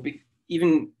 So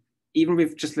even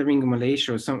with just laryngomalacia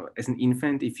or some, as an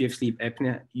infant, if you have sleep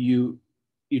apnea, you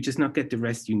just not get the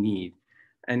rest you need.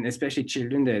 And especially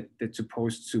children that's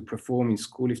supposed to perform in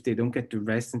school, if they don't get the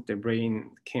rest and their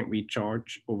brain can't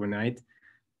recharge overnight,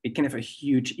 it can have a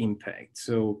huge impact.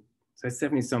 So that's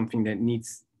definitely something that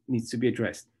needs to be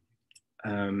addressed.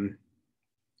 And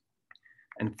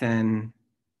then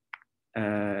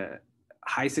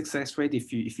high success rate.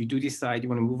 If you do decide you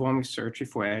want to move on with surgery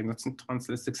for adenoids and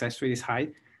tonsils, success rate is high,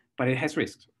 but it has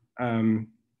risks.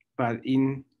 But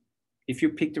if you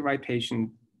pick the right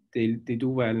patient, they do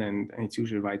well, and it's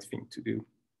usually the right thing to do.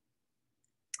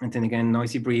 And then again,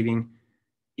 noisy breathing,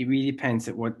 it really depends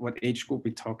at what age group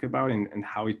we talk about and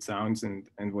how it sounds and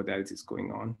what else is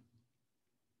going on.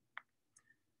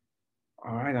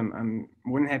 All right, I'm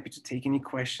more than happy to take any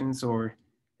questions or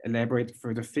elaborate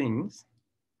further things.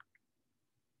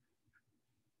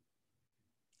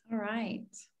 All right.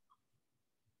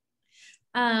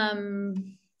 All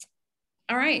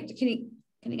right, can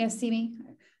you guys see me?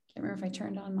 I can't remember if I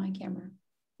turned on my camera.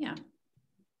 Yeah.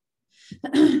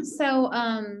 So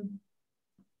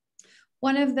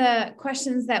one of the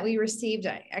questions that we received,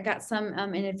 I got some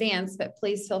in advance, but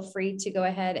please feel free to go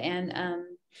ahead and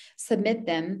submit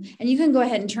them. And you can go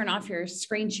ahead and turn off your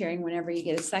screen sharing whenever you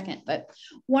get a second. But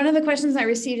one of the questions I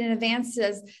received in advance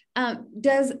says,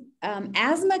 does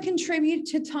asthma contribute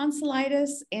to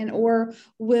tonsillitis, and or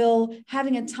will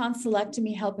having a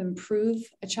tonsillectomy help improve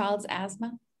a child's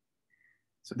asthma?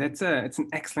 So it's an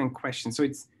excellent question. So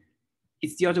it's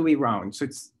the other way around. So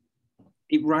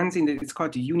it runs in it's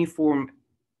called the uniform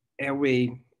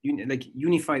airway, like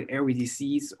unified airway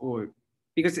disease, or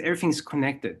because everything's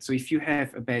connected. So if you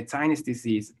have a bad sinus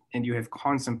disease and you have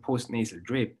constant postnasal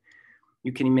drip,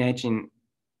 you can imagine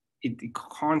it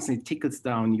constantly tickles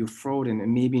down your throat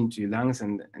and maybe into your lungs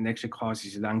and actually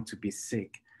causes your lung to be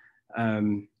sick.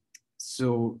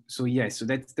 So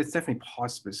that's definitely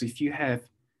possible. So if you have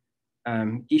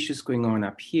issues going on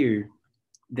up here,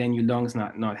 then your lungs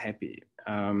not happy.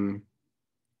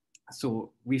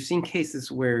 So we've seen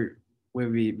cases where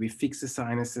we fix the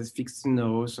sinuses, fix the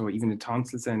nose, or even the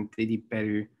tonsils, and they did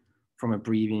better from a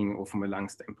breathing or from a lung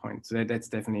standpoint. So that's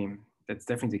definitely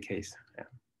the case. Yeah.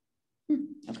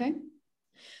 Okay.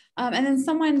 And then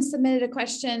someone submitted a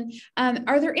question.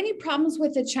 Are there any problems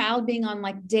with a child being on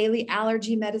like daily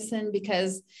allergy medicine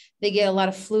because they get a lot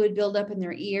of fluid buildup in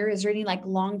their ear? Is there any like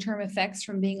long-term effects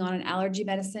from being on an allergy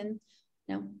medicine?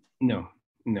 No.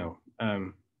 No.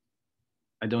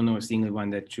 I don't know a single one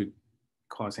that should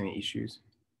cause any issues.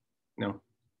 No.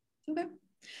 Okay.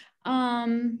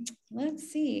 Let's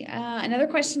see. Another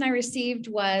question I received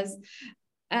was,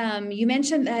 you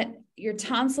mentioned that your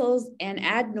tonsils and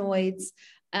adenoids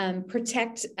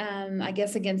protect, I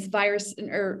guess, against virus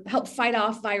or help fight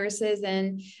off viruses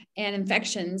and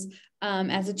infections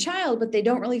as a child, but they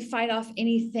don't really fight off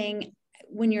anything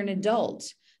when you're an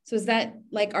adult. So is that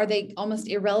like, are they almost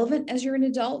irrelevant as you're an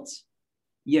adult?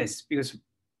 Yes, because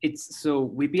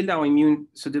we build our immune.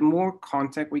 So the more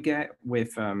contact we get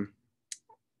with the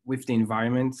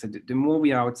environment, so the more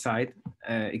we are outside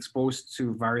exposed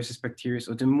to viruses, bacteria,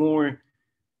 or the more,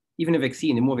 even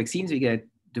the more vaccines we get,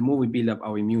 the more we build up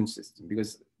our immune system,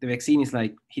 because the vaccine is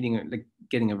like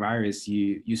getting a virus.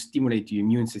 You stimulate your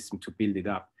immune system to build it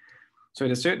up. So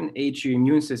at a certain age, your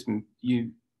immune system,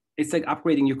 it's like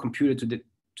upgrading your computer to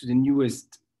the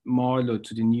newest model or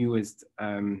to the newest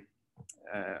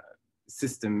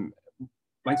system.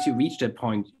 Once you reach that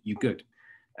point, you're good.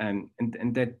 And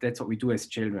that's what we do as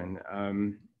children.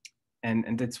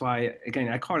 And that's why, again,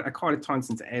 I call it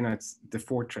tonsils and adenoids the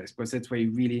fortress, because that's where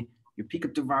you pick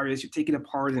up the virus, you take it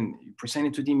apart and you present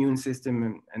it to the immune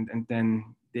system, and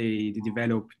then they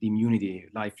develop the immunity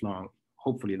lifelong,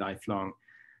 hopefully lifelong.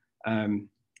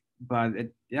 But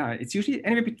it's usually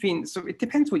anywhere between, so it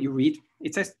depends what you read.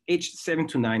 It says age 7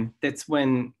 to 9. That's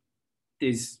when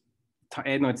there's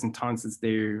adenoids and tonsils,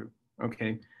 they're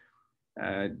okay.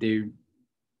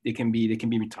 They can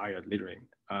be retired literally,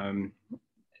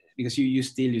 because you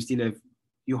still have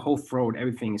your whole throat,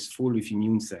 everything is full with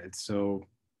immune cells. So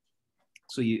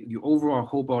your overall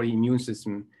whole body immune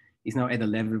system is now at a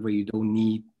level where you don't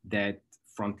need that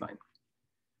frontline.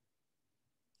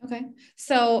 Okay.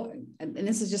 So, and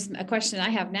this is just a question I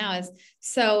have now is,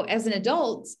 so as an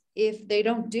adult, if they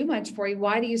don't do much for you,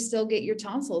 why do you still get your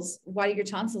tonsils? Why do your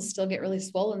tonsils still get really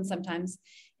swollen sometimes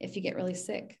if you get really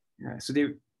sick? Yeah. So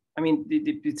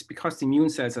it's because the immune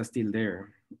cells are still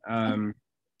there.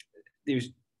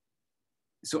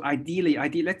 So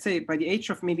ideally, let's say by the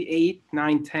age of maybe 8,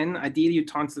 9, 10, ideally your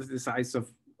tonsils are the size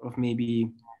of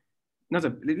maybe not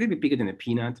a little bit bigger than a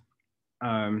peanut.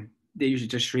 They usually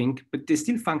just shrink, but they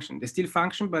still function.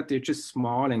 But they're just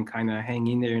small and kind of hang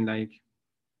in there and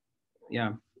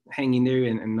hang in there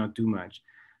and not do much.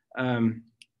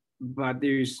 But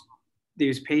there's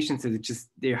patients that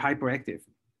they're hyperactive.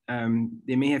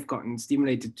 They may have gotten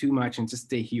stimulated too much and just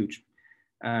stay huge.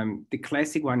 The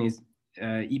classic one is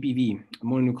EBV,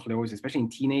 mononucleosis, especially in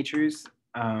teenagers.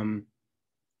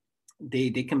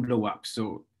 They can blow up.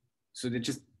 So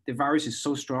the virus is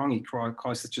so strong, it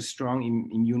causes such a strong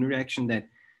immune reaction that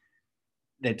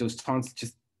those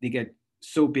tonsils they get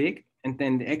so big, and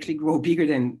then they actually grow bigger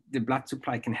than the blood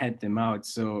supply can help them out.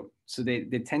 So they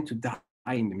tend to die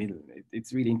in the middle.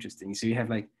 It's really interesting. So you have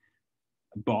like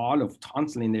a ball of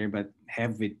tonsil in there, but half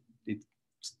of it's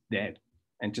dead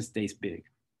and just stays big.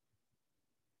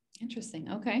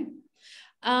 Interesting. Okay.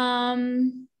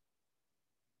 And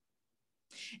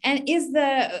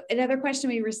another question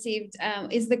we received,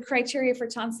 is the criteria for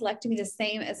tonsillectomy the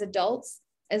same as adults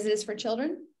as it is for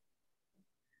children?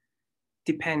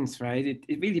 Depends, right?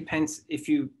 It really depends if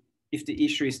the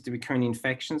issue is the recurrent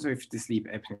infections or if it's the sleep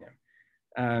apnea.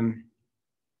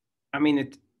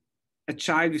 A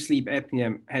child with sleep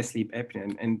apnea has sleep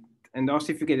apnea, and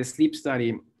also if you get a sleep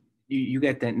study, you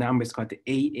get that number. It's called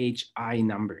the AHI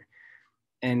number.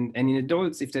 And in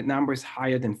adults, if that number is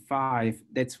higher than 5,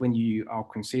 that's when you are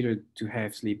considered to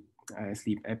have sleep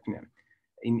apnea.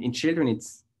 In children,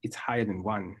 it's higher than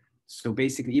 1. So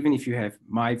basically, even if you have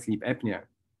mild sleep apnea,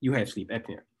 you have sleep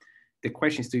apnea. The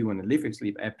question is, do you want to live with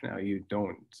sleep apnea, or you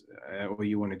don't, or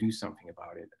you want to do something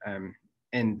about it?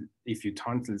 And if your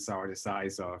tonsils are the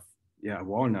size of a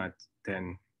walnut,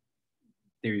 then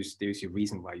there's a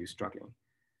reason why you're struggling.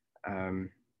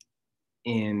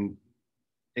 And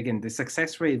again, the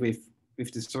success rate with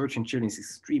the surgery in children is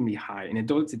extremely high. In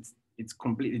adults, it's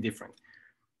completely different.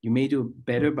 You may do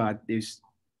better, but you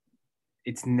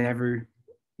never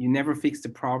fix the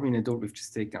problem in adult with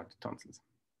just taking out the tonsils.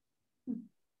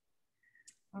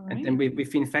 All right. And then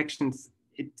with infections,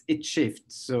 it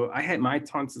shifts. So I had my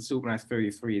tonsils open when I was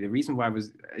 33. The reason why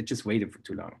was I just waited for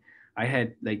too long. I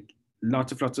had like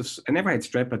lots of, I never had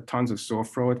strep, but tons of sore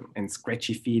throat and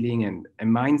scratchy feeling. And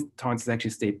mine tonsils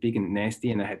actually stayed big and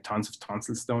nasty, and I had tons of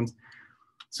tonsil stones.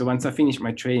 So once I finished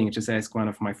my training, I just asked one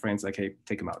of my friends, like, hey,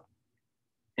 take them out.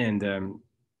 And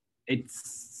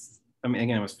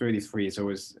again, I was 33, so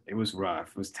it was rough.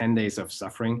 It was 10 days of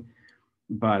suffering,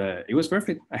 but it was worth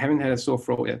it. I haven't had a sore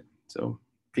throat yet, so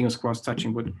fingers crossed,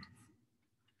 touching wood.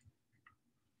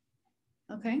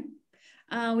 Okay.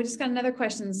 We just got another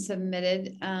question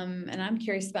submitted, and I'm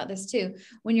curious about this too.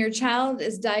 When your child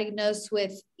is diagnosed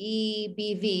with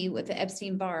EBV, with the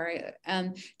Epstein-Barr,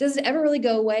 does it ever really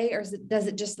go away, or does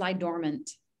it just lie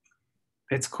dormant?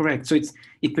 That's correct. So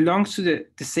it belongs to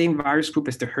the same virus group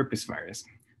as the herpes virus.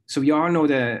 So we all know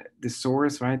the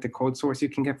source, right? The cold source you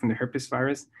can get from the herpes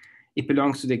virus. It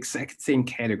belongs to the exact same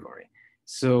category.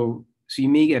 So you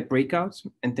may get breakouts,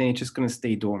 and then it's just going to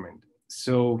stay dormant.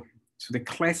 So the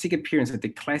classic appearance, the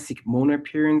classic mono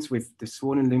appearance with the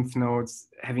swollen lymph nodes,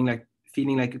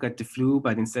 feeling like you got the flu,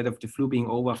 but instead of the flu being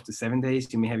over after 7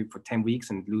 days, you may have it for 10 weeks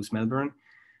and lose Melbourne.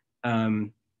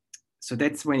 So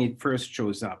that's when it first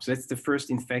shows up. So that's the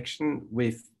first infection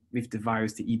with the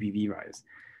virus, the EBV virus.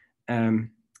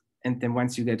 And then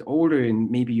once you get older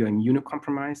and maybe you're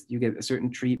immunocompromised, you get a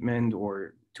certain treatment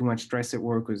or too much stress at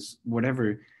work or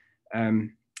whatever.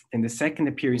 And the second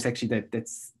appearance actually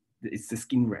it's the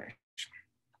skin rash.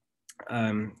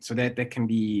 So that can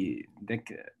be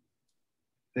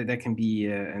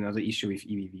another issue with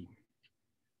EBV.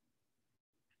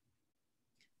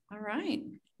 All right.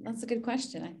 That's a good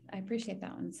question. I appreciate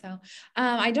that one. So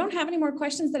I don't have any more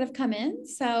questions that have come in.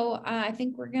 So I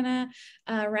think we're going to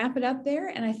wrap it up there.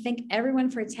 And I thank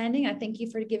everyone for attending. I thank you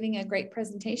for giving a great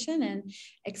presentation and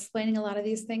explaining a lot of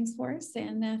these things for us.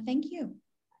 And thank you.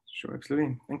 Sure,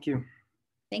 absolutely. Thank you.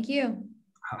 Thank you.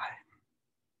 Bye.